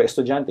 kung kayo po ay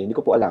estudyante, hindi ko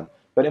po alam.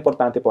 Pero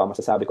importante po, ang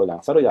masasabi ko lang,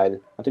 sa Royale,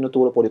 ang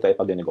tinuturo po dito ay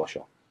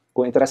pagnegosyo.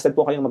 Kung interested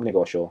po kayong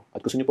magnegosyo at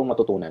gusto niyo pong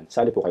matutunan,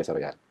 sali po kayo sa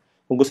Royale.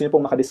 Kung gusto niyo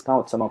pong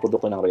makadiscount sa mga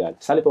produkto ng Royale,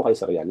 sali po kayo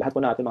sa Royale. Lahat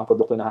po natin mga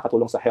produkto ay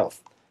nakakatulong sa health.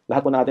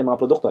 Lahat po natin mga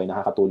produkto ay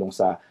nakakatulong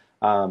sa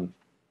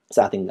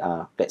ating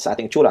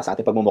itsura, sa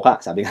ating pagmumukha,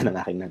 sabi nga ng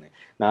aking nanay,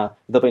 na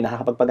ito po ay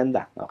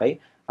nakakapagpaganda.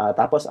 Okay?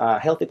 Tapos,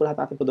 healthy po lahat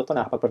ng ating produkto,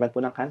 nakakapag-prevent po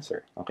ng cancer.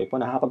 Okay po,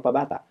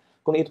 nakakapagpabata.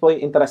 Kung ito po ay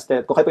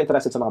interested, kung kayo po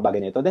interested sa mga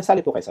bagay nito, then sali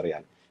po kayo sa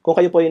Royale. Kung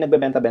kayo po ay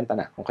nagbebenta-benta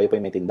na, kung kayo po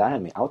ay may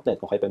tindahan, may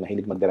outlet, kung kayo po ay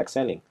mahilig mag-direct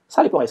selling,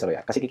 sali po kayo sa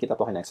Royale kasi kikita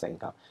po kayo ng extra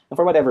income. And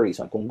for whatever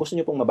reason, kung gusto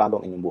niyo pong mabago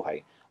ang inyong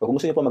buhay, o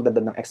kung gusto niyo pong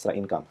magdagdag ng extra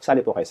income,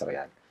 sali po kayo sa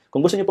Royale. Kung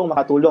gusto niyo pong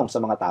makatulong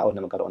sa mga tao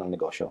na magkaroon ng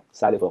negosyo,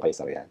 sali po kayo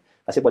sa Royale.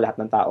 Kasi po lahat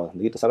ng tao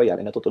dito sa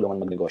Royale ay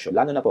natutulungan magnegosyo,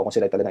 lalo na po kung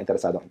sila ay talagang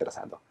interesado.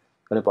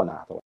 Ganun po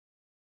nakakatawa.